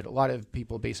 but a lot of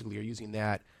people basically are using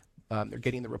that. They're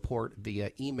getting the report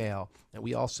via email. And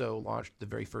we also launched the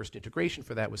very first integration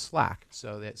for that with Slack,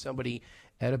 so that somebody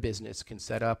at a business can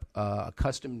set up a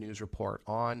custom news report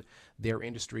on their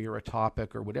industry or a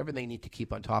topic or whatever they need to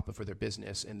keep on top of for their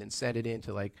business, and then send it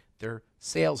into like their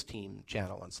sales team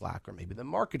channel on Slack, or maybe the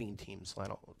marketing team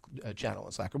channel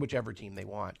on Slack, or whichever team they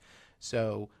want.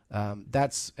 So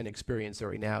that's an experience that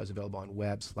right now is available on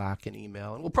web, Slack, and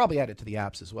email. And we'll probably add it to the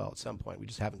apps as well at some point. We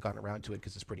just haven't gotten around to it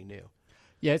because it's pretty new.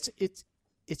 Yeah,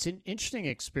 it's an interesting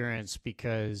experience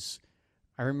because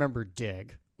I remember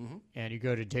Dig, and you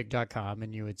go to dig.com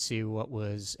and you would see what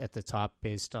was at the top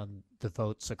based on the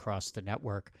votes across the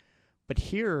network. But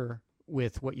here,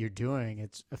 with what you're doing,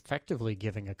 it's effectively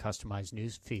giving a customized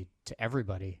news feed to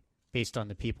everybody based on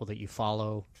the people that you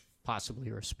follow,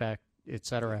 possibly respect,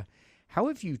 etc. How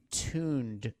have you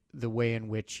tuned the way in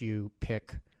which you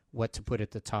pick what to put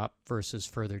at the top versus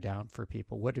further down for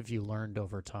people? What have you learned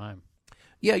over time?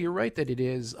 Yeah, you're right that it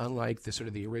is unlike the sort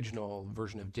of the original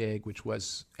version of Dig, which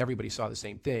was everybody saw the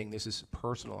same thing. This is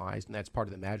personalized, and that's part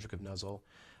of the magic of Nuzzle.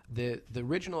 The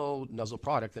original Nuzzle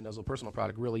product, the Nuzzle personal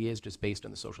product, really is just based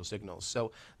on the social signals.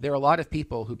 So there are a lot of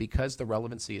people who, because the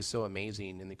relevancy is so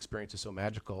amazing and the experience is so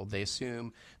magical, they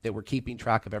assume that we're keeping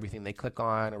track of everything they click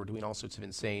on, or we're doing all sorts of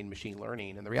insane machine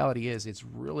learning. And the reality is it's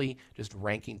really just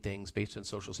ranking things based on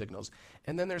social signals.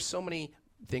 And then there's so many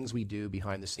things we do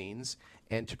behind the scenes.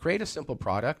 And to create a simple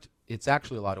product, it's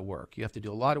actually a lot of work. You have to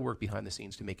do a lot of work behind the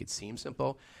scenes to make it seem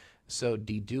simple. So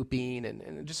deduping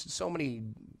and just so many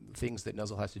things that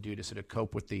Nuzzle has to do to sort of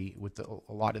cope with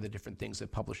a lot of the different things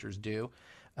that publishers do.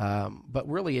 But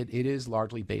really, it is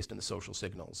largely based on the social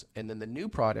signals. And then the new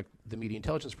product, the media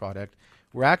intelligence product,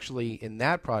 we're actually, in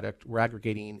that product, we're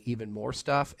aggregating even more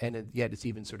stuff, and yet it's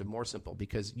even sort of more simple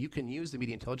because you can use the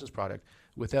media intelligence product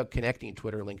without connecting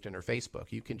Twitter, LinkedIn, or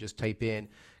Facebook. You can just type in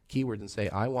keywords and say,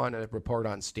 I want to report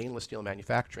on stainless steel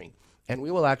manufacturing. And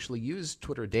we will actually use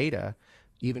Twitter data,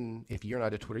 even if you're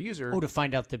not a Twitter user. To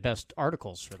find out the best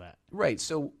articles for that. Right.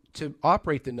 So to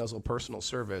operate the Nuzzle personal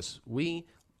service, we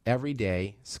every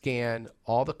day scan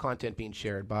all the content being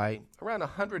shared by around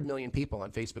 100 million people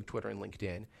on Facebook, Twitter, and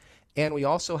LinkedIn. And we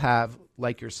also have,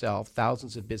 like yourself,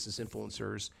 thousands of business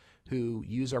influencers who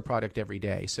use our product every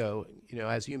day. So,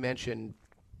 as you mentioned,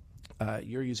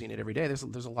 you're using it every day.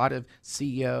 There's a lot of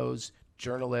CEOs,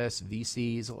 journalists,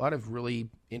 VCs, a lot of really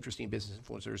interesting business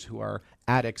influencers who are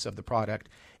addicts of the product.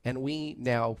 And we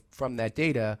now, from that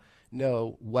data,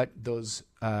 know what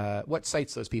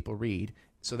sites those people read.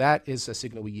 So that is a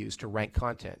signal we use to rank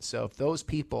content. So if those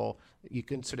people, you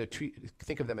can sort of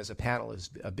think of them as a panel as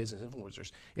business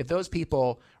influencers. If those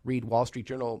people read Wall Street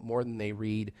Journal more than they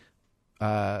read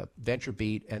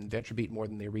VentureBeat, and VentureBeat more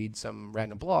than they read some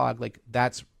random blog, like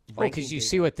that's ranking. Because you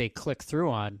see what they click through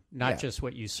on, not just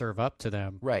what you serve up to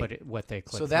them, right. but what they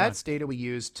click so through that's on. data we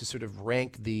use to sort of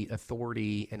rank the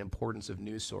authority and importance of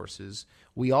news sources.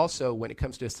 We also, when it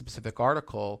comes to a specific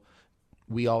article,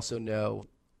 we also know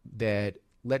that,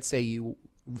 let's say you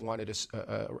wanted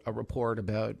a report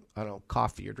about, I don't know,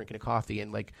 coffee, or drinking a coffee,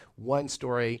 and like one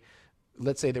story,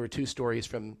 let's say there were two stories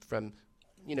from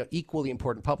equally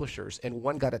important publishers, and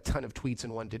one got a ton of tweets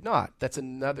and one did not. That's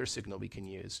another signal we can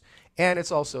use. And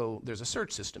it's also, there's a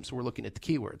search system, so we're looking at the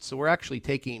keywords. So we're actually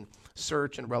taking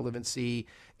search and relevancy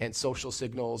and social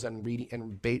signals and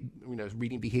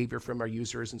reading behavior from our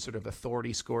users and sort of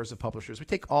authority scores of publishers. We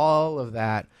take all of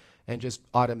that and just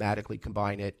automatically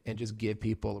combine it and just give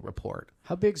people a report.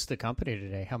 How big's the company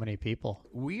today? How many people?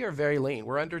 We are very lean.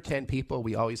 We're under 10 people.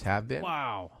 We always have been.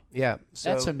 Wow. Yeah.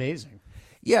 That's amazing.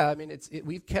 Yeah, I mean,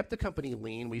 we've kept the company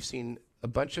lean. We've seen a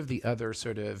bunch of the other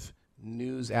sort of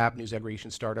news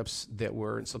aggregation startups that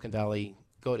were in Silicon Valley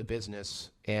go to business,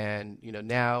 and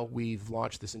now we've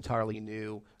launched this entirely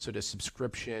new sort of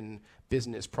subscription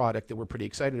business product that we're pretty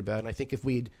excited about. And I think if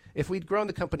we'd grown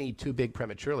the company too big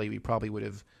prematurely, we probably would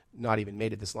have not even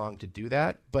made it this long to do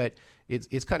that. But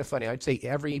it's kind of funny. I'd say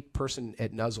every person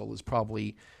at Nuzzle is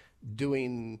probably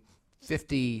doing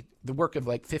the work of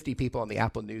like 50 people on the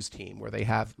Apple News team, where they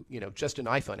have, just an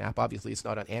iPhone app. Obviously, it's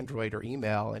not on Android or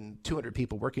email, and 200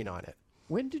 people working on it.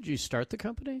 When did you start the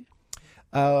company?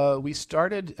 We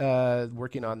started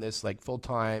working on this like full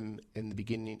time in the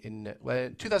beginning in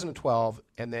 2012,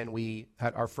 and then we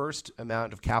had our first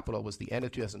amount of capital was the end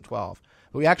of 2012.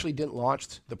 But we actually didn't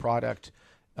launch the product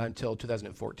until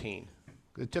 2014.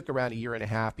 It took around a year and a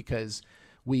half because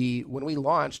when we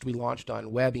launched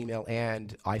on web, email,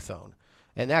 and iPhone.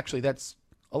 And actually, that's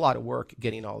a lot of work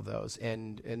getting all of those,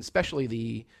 and especially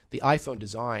the iPhone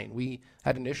design. We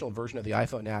had an initial version of the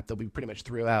iPhone app that we pretty much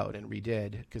threw out and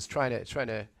redid, because trying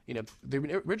to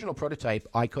the original prototype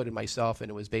I coded myself, and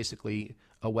it was basically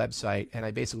a website, and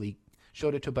I basically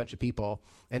showed it to a bunch of people,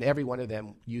 and every one of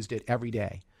them used it every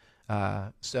day.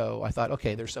 So I thought,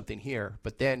 okay, there's something here.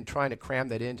 But then trying to cram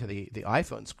that into the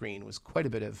iPhone screen was quite a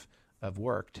bit of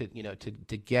work to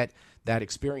get that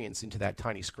experience into that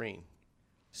tiny screen.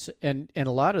 So, and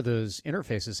a lot of those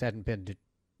interfaces hadn't been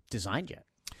designed yet.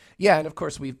 Yeah, and of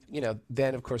course we've had to change it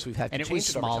over time. And it was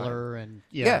smaller, and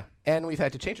and we've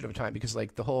had to change it over time because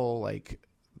like the whole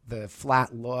the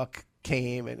flat look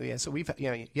came, and so we've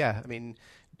I mean,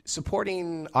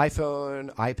 supporting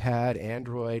iPhone, iPad,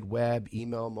 Android, web,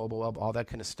 email, mobile web, all that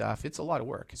kind of stuff. It's a lot of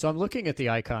work. So I'm looking at the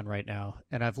icon right now,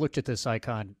 and I've looked at this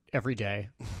icon every day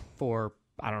for,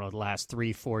 I don't know, the last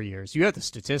 3-4 years. You have the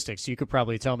statistics. You could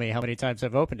probably tell me how many times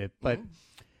I've opened it. But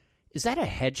is that a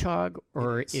hedgehog,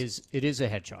 or it is a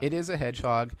hedgehog? It is a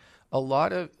hedgehog. A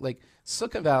lot of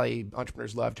Silicon Valley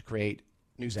entrepreneurs love to create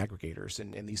news aggregators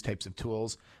and these types of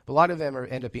tools. But a lot of them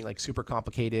end up being super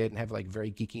complicated and have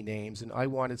very geeky names. And I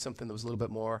wanted something that was a little bit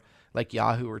more like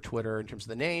Yahoo or Twitter in terms of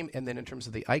the name, and then in terms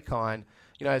of the icon,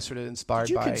 I was sort of inspired by.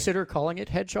 Did you consider calling it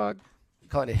hedgehog?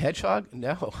 Calling it hedgehog?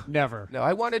 No, never. No,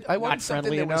 I wanted Not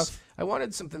something I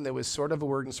wanted something that was sort of a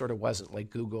word and sort of wasn't, like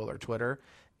Google or Twitter.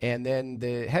 And then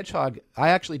the hedgehog, I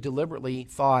actually deliberately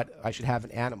thought I should have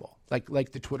an animal,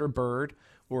 like the Twitter bird,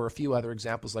 or a few other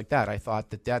examples like that. I thought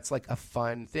that's a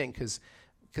fun thing because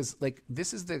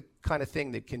this is the kind of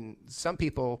thing that some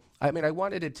people, I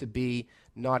wanted it to be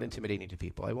not intimidating to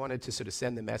people. I wanted to sort of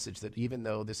send the message that even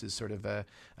though this is sort of a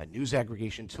news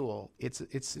aggregation tool, it's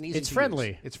an easy. It's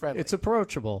friendly. It's friendly. It's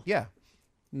approachable. Yeah.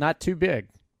 Not too big.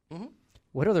 Mm-hmm.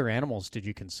 What other animals did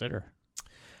you consider?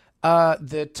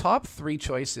 The top 3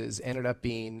 choices ended up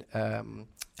being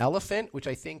elephant, which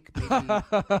I think does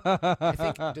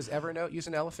Evernote use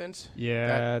an elephant?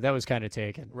 Yeah, that was kind of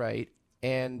taken. Right.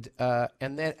 And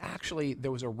then actually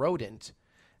there was a rodent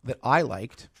that I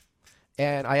liked,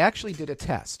 and I actually did a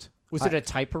test. Was it a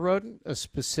type of rodent, a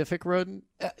specific rodent?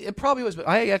 It probably was, but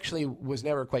I actually was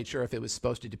never quite sure if it was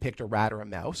supposed to depict a rat or a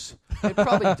mouse. It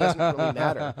probably doesn't really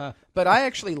matter. But I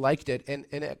actually liked it, and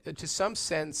to some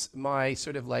sense, my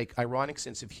sort of ironic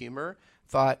sense of humor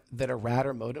thought that a rat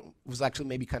or rodent was actually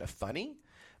maybe kind of funny.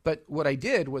 But what I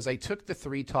did was I took the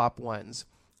 3 top ones,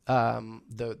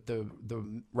 the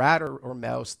rat or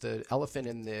mouse, the elephant,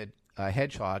 and the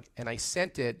hedgehog, and I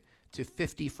sent it to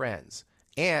 50 friends,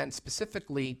 and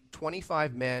specifically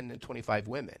 25 men and 25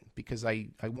 women, because I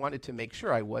wanted to make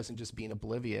sure I wasn't just being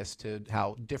oblivious to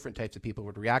how different types of people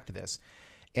would react to this.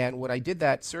 And when I did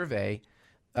that survey,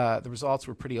 the results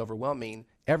were pretty overwhelming.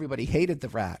 Everybody hated the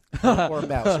rat or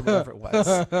mouse or whatever it was.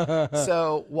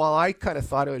 So while I kind of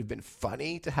thought it would have been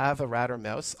funny to have a rat or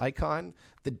mouse icon,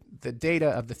 the data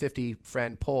of the 50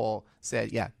 friend poll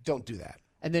said, yeah, don't do that.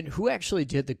 And then who actually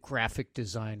did the graphic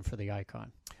design for the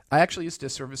icon? I actually used a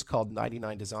service called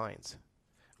 99 Designs,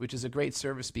 which is a great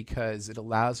service because it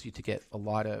allows you to get a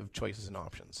lot of choices and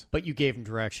options. But you gave them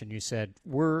direction. You said,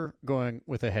 we're going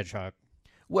with a hedgehog.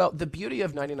 Well, the beauty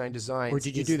of 99 Designs... Or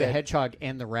did you do the hedgehog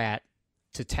and the rat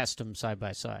to test them side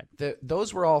by side?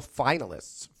 Those were all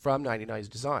finalists from 99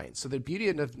 Designs. So the beauty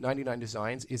of 99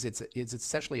 Designs is it's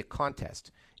essentially a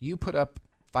contest. You put up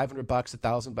 $500,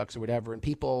 $1,000 or whatever, and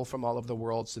people from all over the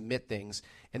world submit things,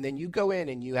 and then you go in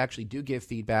and you actually do give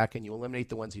feedback, and you eliminate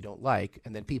the ones you don't like,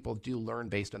 and then people do learn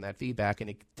based on that feedback, and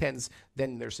it tends,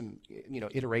 then there's some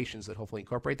iterations that hopefully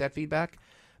incorporate that feedback.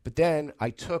 But then I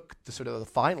took the sort of the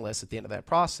finalists at the end of that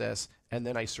process, and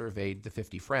then I surveyed the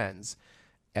 50 friends,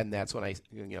 and that's when I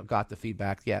got the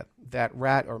feedback. Yeah, that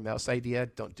rat or mouse idea,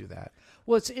 don't do that.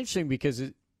 Well, it's interesting because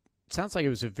it sounds like it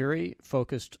was a very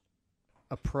focused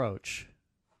approach.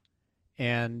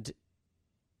 And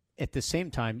at the same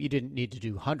time, you didn't need to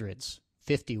do hundreds.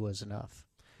 50 was enough.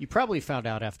 You probably found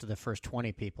out after the first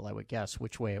 20 people, I would guess,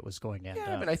 which way it was going to end up.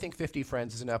 I mean, I think 50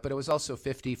 friends is enough, but it was also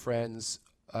 50 friends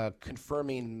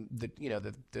confirming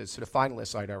the sort of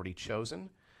finalists I'd already chosen.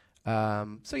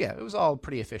 So yeah, it was all a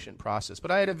pretty efficient process.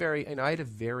 But I had a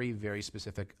very, very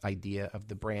specific idea of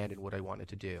the brand and what I wanted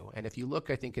to do. And if you look,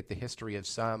 I think, at the history of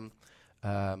some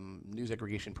news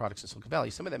aggregation products in Silicon Valley,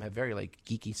 some of them have very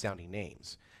geeky sounding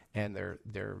names, and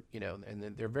they're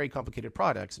very complicated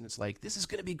products, and it's like, this is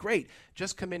going to be great,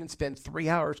 just come in and spend 3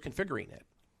 hours configuring it.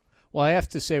 Well, I have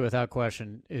to say without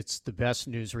question, it's the best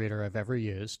newsreader I've ever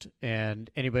used, and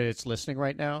anybody that's listening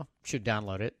right now should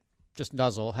download it. Just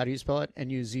Nuzzle. How do you spell it?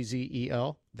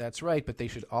 N-U-Z-Z-E-L? That's right, but they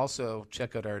should also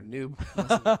check out our new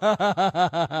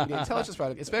intelligence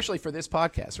product, especially for this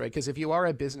podcast, right? Because if you are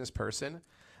a business person,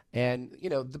 and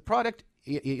the product,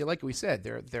 like we said,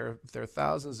 there are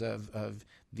thousands of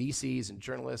VCs and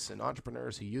journalists and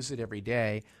entrepreneurs who use it every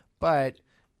day, but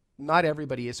not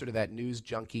everybody is sort of that news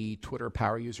junkie, Twitter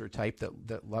power user type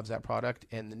that loves that product.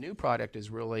 And the new product is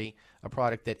really a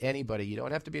product that anybody, you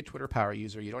don't have to be a Twitter power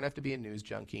user, you don't have to be a news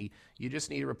junkie, you just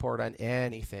need a report on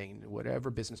anything, whatever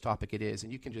business topic it is,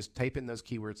 and you can just type in those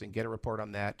keywords and get a report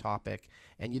on that topic,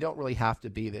 and you don't really have to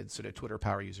be the sort of Twitter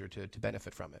power user to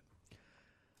benefit from it.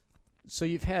 So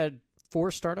you've had 4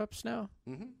 startups now?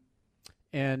 Mm-hmm.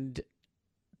 And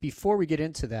before we get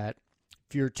into that,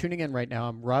 if you're tuning in right now,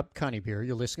 I'm Rob Conybeer.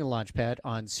 You're listening to Launchpad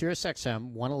on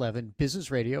SiriusXM 111 Business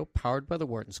Radio, powered by the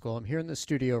Wharton School. I'm here in the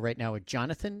studio right now with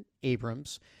Jonathan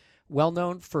Abrams, well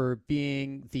known for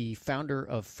being the founder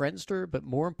of Friendster, but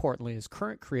more importantly, his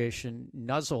current creation,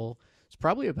 Nuzzle, is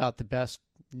probably about the best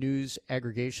news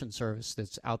aggregation service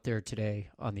that's out there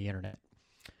today on the internet.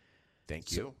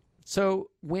 Thank you. So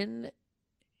when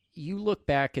you look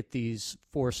back at these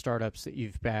 4 startups that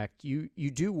you've backed, you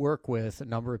do work with a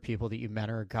number of people that you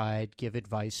mentor, guide, give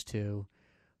advice to.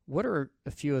 What are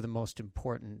a few of the most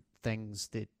important things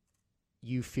that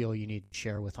you feel you need to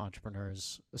share with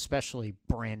entrepreneurs, especially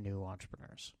brand new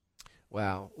entrepreneurs?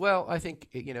 Wow. Well, I think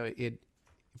it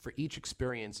for each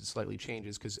experience it slightly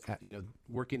changes because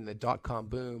working in the .com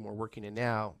boom or working in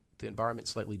now, the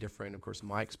environment's slightly different. Of course,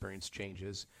 my experience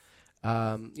changes.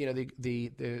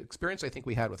 The experience I think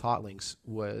we had with Hotlinks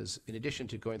was, in addition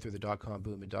to going through the .com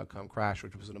boom and .com crash,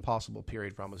 which was an impossible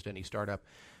period for almost any startup,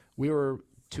 we were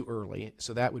too early,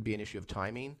 so that would be an issue of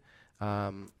timing.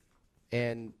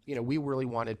 And we really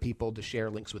wanted people to share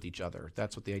links with each other.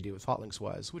 That's what the idea with Hotlinks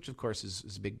was, which of course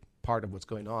is a big part of what's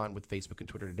going on with Facebook and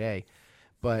Twitter today.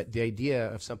 But the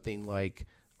idea of something like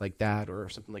that or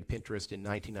something like Pinterest in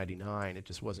 1999, it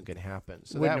just wasn't going to happen.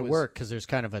 So wouldn't it work because there's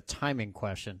kind of a timing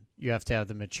question? You have to have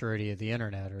the maturity of the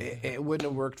internet. It wouldn't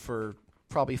have worked for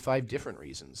probably 5 different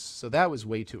reasons. So that was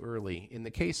way too early. In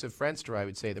the case of Friendster, I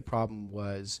would say the problem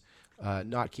was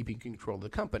not keeping control of the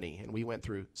company. And we went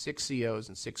through 6 CEOs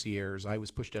in 6 years. I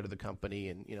was pushed out of the company,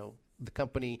 and the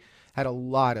company had a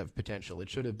lot of potential.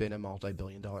 It should have been a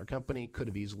multi-billion-dollar company, could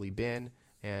have easily been.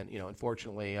 And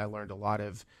unfortunately, I learned a lot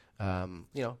of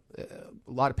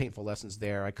painful lessons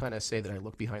there. I kind of say that I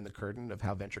look behind the curtain of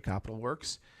how venture capital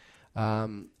works.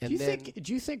 Do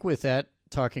you think with that,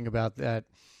 talking about that,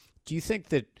 do you think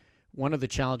that one of the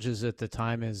challenges at the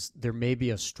time is there may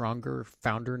be a stronger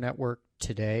founder network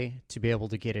today to be able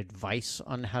to get advice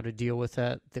on how to deal with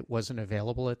that wasn't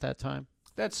available at that time?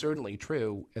 That's certainly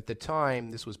true. At the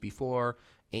time, this was before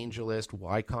AngelList,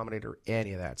 Y Combinator,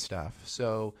 any of that stuff.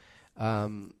 So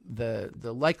the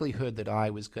likelihood that I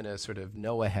was going to sort of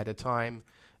know ahead of time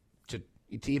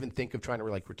to even think of trying to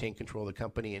like retain control of the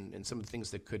company and some of the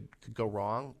things that could go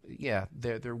wrong, yeah,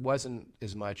 there wasn't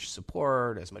as much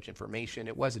support, as much information.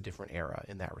 It was a different era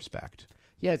in that respect.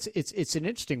 Yeah, it's an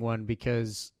interesting one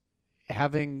because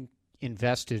having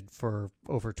invested for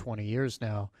over 20 years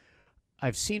now,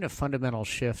 I've seen a fundamental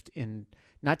shift in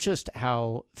not just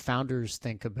how founders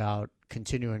think about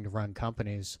continuing to run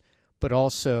companies, but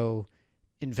also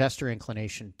investor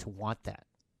inclination to want that.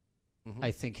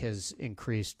 I think has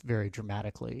increased very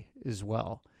dramatically as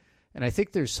well. And I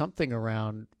think there's something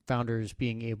around founders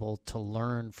being able to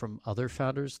learn from other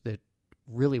founders that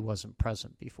really wasn't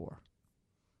present before.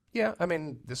 Yeah, I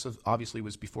mean, this obviously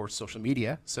was before social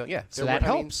media, so yeah. So that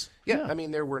helps. I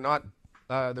mean, there weren't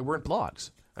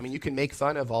blogs. I mean, you can make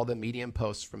fun of all the Medium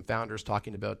posts from founders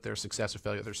talking about their success or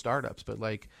failure of their startups, but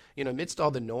amidst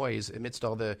all the noise, amidst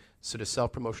all the sort of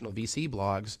self-promotional VC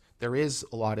blogs, there is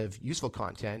a lot of useful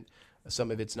content.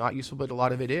 Some of it's not useful, but a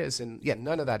lot of it is. And yeah,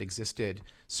 none of that existed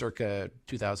circa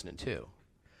 2002.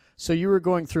 So you were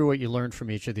going through what you learned from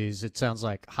each of these. It sounds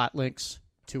like hot links,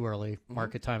 too early.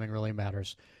 Market timing really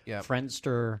matters. Yeah.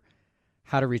 Friendster,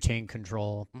 how to retain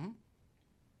control.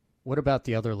 What about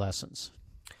the other lessons?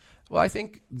 Well, I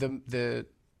think the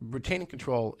retaining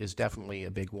control is definitely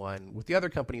a big one. With the other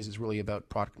companies, it's really about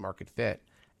product market fit.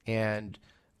 And,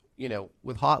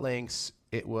 with hot links,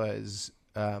 it was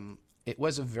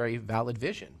a very valid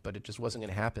vision, but it just wasn't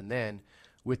going to happen then.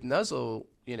 With Nuzzle,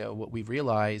 what we've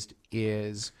realized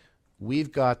is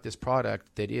we've got this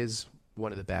product that is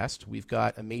one of the best. We've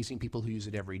got amazing people who use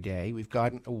it every day. We've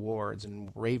gotten awards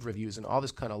and rave reviews and all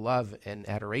this kind of love and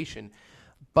adoration.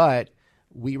 But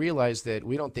we realized that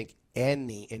we don't think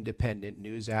any independent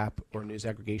news app or news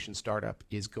aggregation startup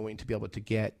is going to be able to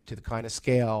get to the kind of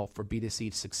scale for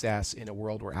B2C success in a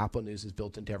world where Apple News is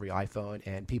built into every iPhone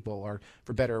and people are,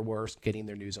 for better or worse, getting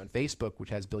their news on Facebook, which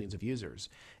has billions of users.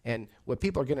 And what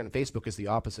people are getting on Facebook is the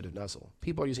opposite of Nuzzle.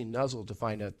 People are using Nuzzle to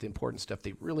find out the important stuff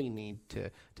they really need to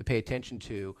pay attention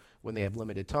to when they have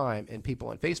limited time, and people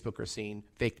on Facebook are seeing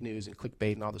fake news and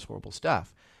clickbait and all this horrible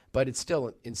stuff. But it's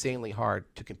still insanely hard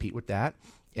to compete with that.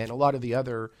 And a lot of the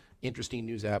other interesting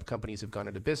news app companies have gone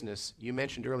into business. You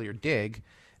mentioned earlier Dig.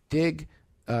 The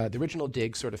original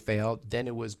Dig sort of failed. Then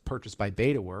it was purchased by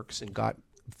BetaWorks and got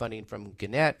funding from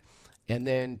Gannett. And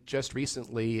then just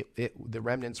recently, the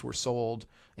remnants were sold,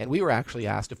 and we were actually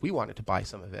asked if we wanted to buy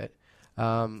some of it.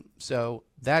 So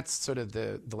that's sort of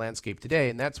the landscape today,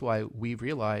 and that's why we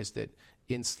realized that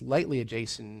in slightly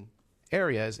adjacent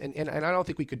areas, and I don't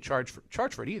think we could charge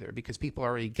for it either, because people are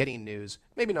already getting news,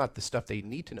 maybe not the stuff they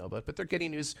need to know about, but they're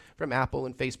getting news from Apple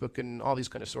and Facebook and all these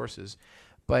kind of sources.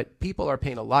 But people are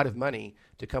paying a lot of money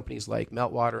to companies like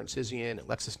Meltwater and Cision and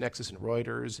LexisNexis and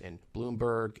Reuters and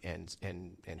Bloomberg and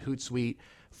Hootsuite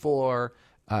for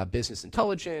business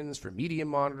intelligence, for media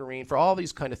monitoring, for all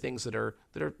these kind of things that are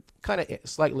kind of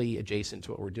slightly adjacent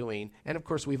to what we're doing. And of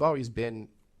course, we've always been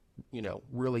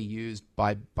really used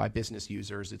by business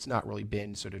users. It's not really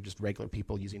been sort of just regular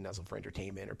people using Nuzzle for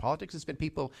entertainment or politics. It's been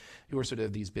people who are sort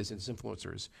of these business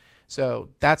influencers. So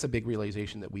that's a big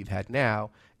realization that we've had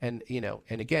now. And,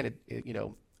 and again,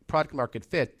 product market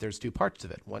fit, there's two parts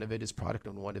of it. One of it is product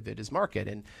and one of it is market.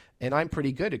 And I'm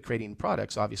pretty good at creating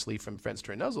products, obviously, from Friendster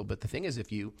and Nuzzle. But the thing is,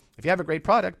 if you have a great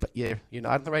product, but you're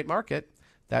not in the right market,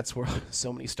 that's where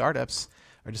so many startups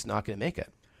are just not going to make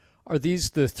it. Are these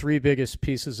the three biggest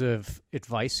pieces of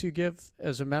advice you give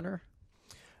as a mentor?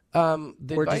 Or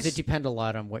does it depend a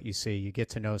lot on what you see? You get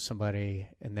to know somebody,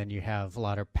 and then you have a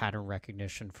lot of pattern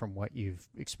recognition from what you've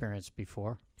experienced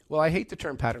before? Well, I hate the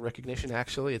term pattern recognition,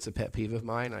 actually. It's a pet peeve of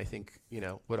mine. I think,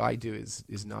 what I do is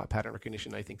not pattern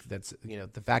recognition. I think that's,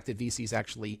 the fact that VCs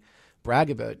actually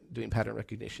brag about doing pattern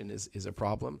recognition is a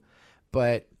problem.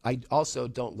 But I also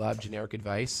don't love generic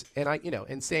advice. And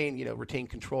and saying, retain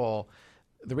control.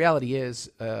 The reality is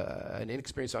an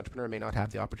inexperienced entrepreneur may not have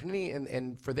the opportunity,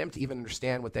 and for them to even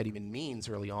understand what that even means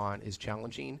early on is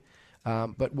challenging.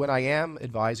 But when I am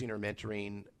advising or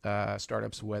mentoring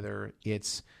startups, whether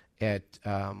it's at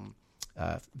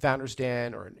Founders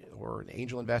Den or an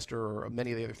angel investor or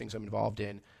many of the other things I'm involved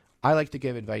in, I like to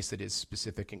give advice that is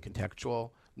specific and contextual,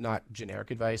 not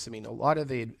generic advice. I mean, a lot of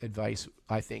the advice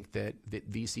I think that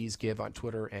VCs give on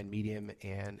Twitter and Medium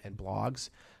and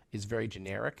blogs is very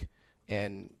generic.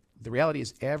 And the reality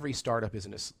is every startup is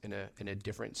in a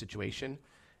different situation.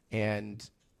 And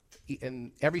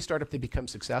and every startup that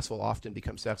becomes successful often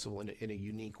becomes successful in a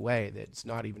unique way that's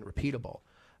not even repeatable.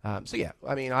 So yeah,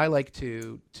 I mean, I like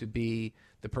to be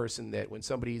the person that when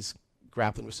somebody's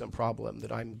grappling with some problem,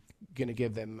 that I'm going to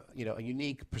give them, a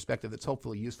unique perspective that's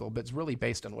hopefully useful, but it's really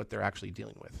based on what they're actually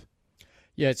dealing with.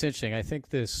 Yeah, it's interesting. I think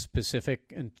this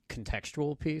specific and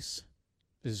contextual piece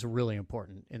is a really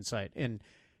important insight. And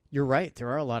you're right. There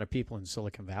are a lot of people in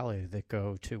Silicon Valley that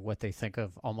go to what they think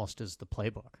of almost as the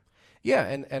playbook. Yeah,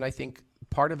 and I think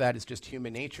part of that is just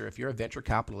human nature. If you're a venture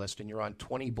capitalist and you're on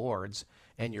 20 boards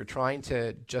and you're trying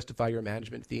to justify your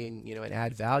management fee and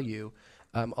add value,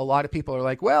 a lot of people are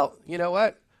like, well, you know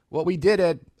what we did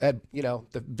at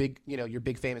the big, your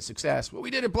big famous success, what we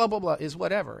did at blah, blah, blah is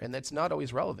whatever. And that's not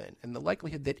always relevant. And the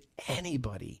likelihood that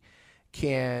anybody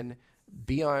can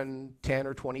be on 10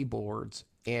 or 20 boards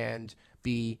and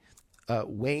be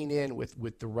weighing in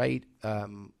with the right,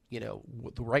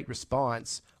 with the right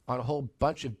response on a whole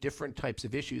bunch of different types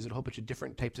of issues and a whole bunch of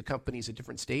different types of companies at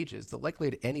different stages, the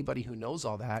likelihood anybody who knows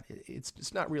all that, it's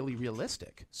just not really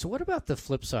realistic. So what about the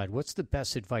flip side? What's the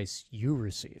best advice you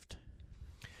received?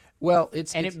 Well,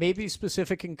 it may be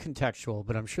specific and contextual,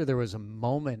 but I'm sure there was a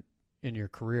moment in your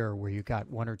career where you got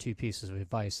one or two pieces of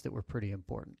advice that were pretty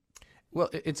important. Well,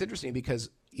 it's interesting because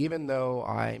even though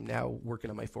I'm now working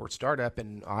on my fourth startup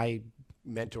and I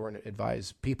mentor and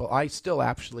advise people, I still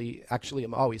actually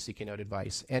am always seeking out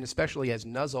advice. And especially as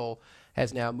Nuzzle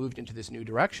has now moved into this new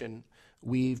direction,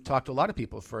 we've talked to a lot of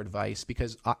people for advice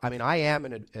because, I am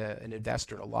an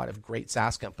investor in a lot of great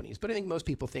SaaS companies, but I think most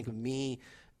people think of me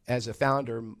as a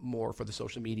founder more for the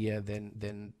social media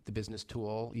than the business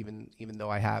tool, even though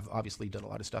I have obviously done a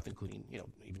lot of stuff, including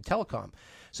even telecom.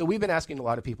 So we've been asking a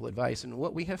lot of people advice, and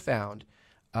what we have found,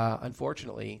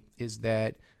 unfortunately, is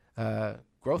that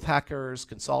growth hackers,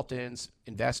 consultants,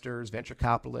 investors, venture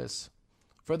capitalists,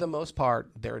 for the most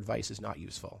part, their advice is not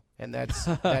useful, and that's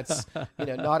not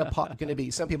going to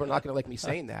be. Some people are not going to like me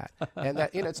saying that, and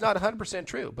that it's not 100%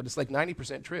 true, but it's like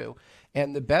 90% true.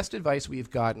 And the best advice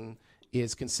we've gotten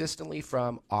is consistently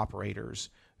from operators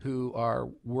who are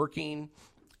working,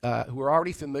 who are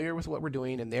already familiar with what we're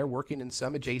doing, and they're working in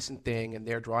some adjacent thing, and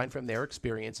they're drawing from their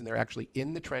experience, and they're actually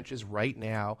in the trenches right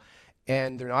now,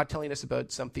 and they're not telling us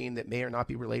about something that may or not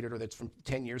be related or that's from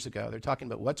 10 years ago. They're talking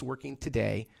about what's working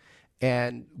today,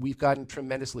 and we've gotten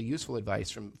tremendously useful advice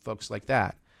from folks like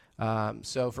that.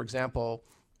 So, for example,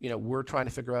 we're trying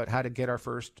to figure out how to get our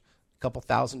first couple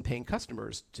thousand paying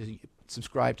customers to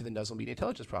subscribe to the Nuzzle Media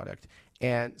Intelligence product.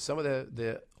 And some of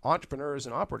the entrepreneurs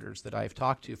and operators that I've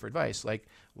talked to for advice, like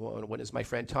one is my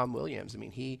friend Tom Williams. I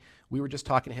mean, we were just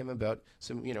talking to him about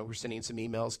some, we're sending some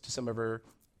emails to some of our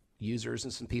users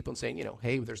and some people and saying,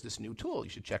 hey, there's this new tool, you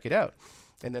should check it out.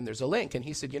 And then there's a link. And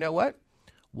he said, you know what?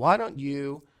 Why don't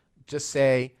you just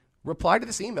say, reply to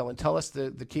this email and tell us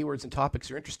the keywords and topics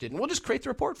you're interested in. We'll just create the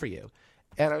report for you.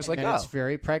 And I was like, and it's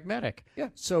very pragmatic. Yeah.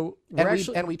 So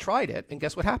we tried it, and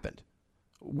guess what happened?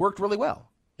 Worked really well.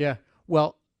 Yeah.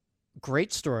 Well,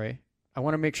 great story. I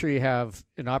want to make sure you have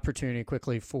an opportunity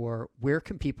quickly for where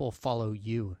can people follow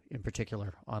you in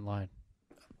particular online?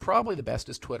 Probably the best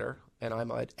is Twitter, and I'm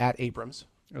at Abrams.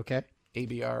 Okay.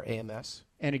 ABRAMS.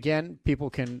 And again, people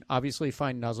can obviously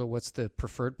find Nuzzle. What's the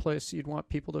preferred place you'd want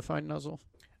people to find Nuzzle?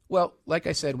 Well, like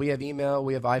I said, we have email,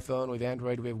 we have iPhone, we have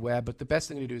Android, we have web, but the best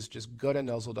thing to do is just go to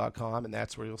nuzzle.com, and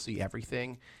that's where you'll see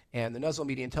everything. And the Nuzzle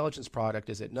Media Intelligence product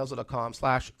is at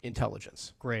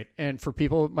nuzzle.com/intelligence. Great. And for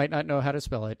people who might not know how to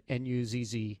spell it,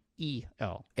 Nuzzzel.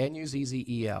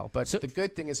 Nuzzle. But the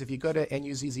good thing is if you go to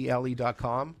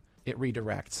nuzzle.com, it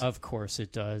redirects. Of course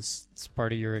it does. It's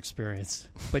part of your experience.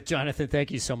 But Jonathan, thank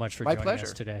you so much for My joining pleasure.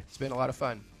 us today. It's been a lot of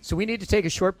fun. So we need to take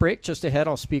a short break. Just ahead,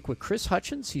 I'll speak with Chris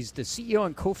Hutchins. He's the CEO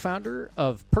and co-founder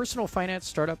of personal finance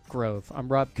startup Grove. I'm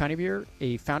Rob Conybeare,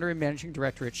 a founder and managing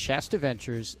director at Shasta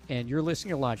Ventures, and you're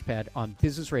listening to Launchpad on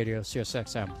Business Radio,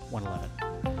 SiriusXM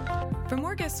 111. For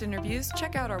more guest interviews,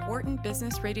 check out our Wharton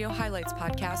Business Radio Highlights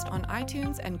podcast on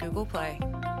iTunes and Google Play.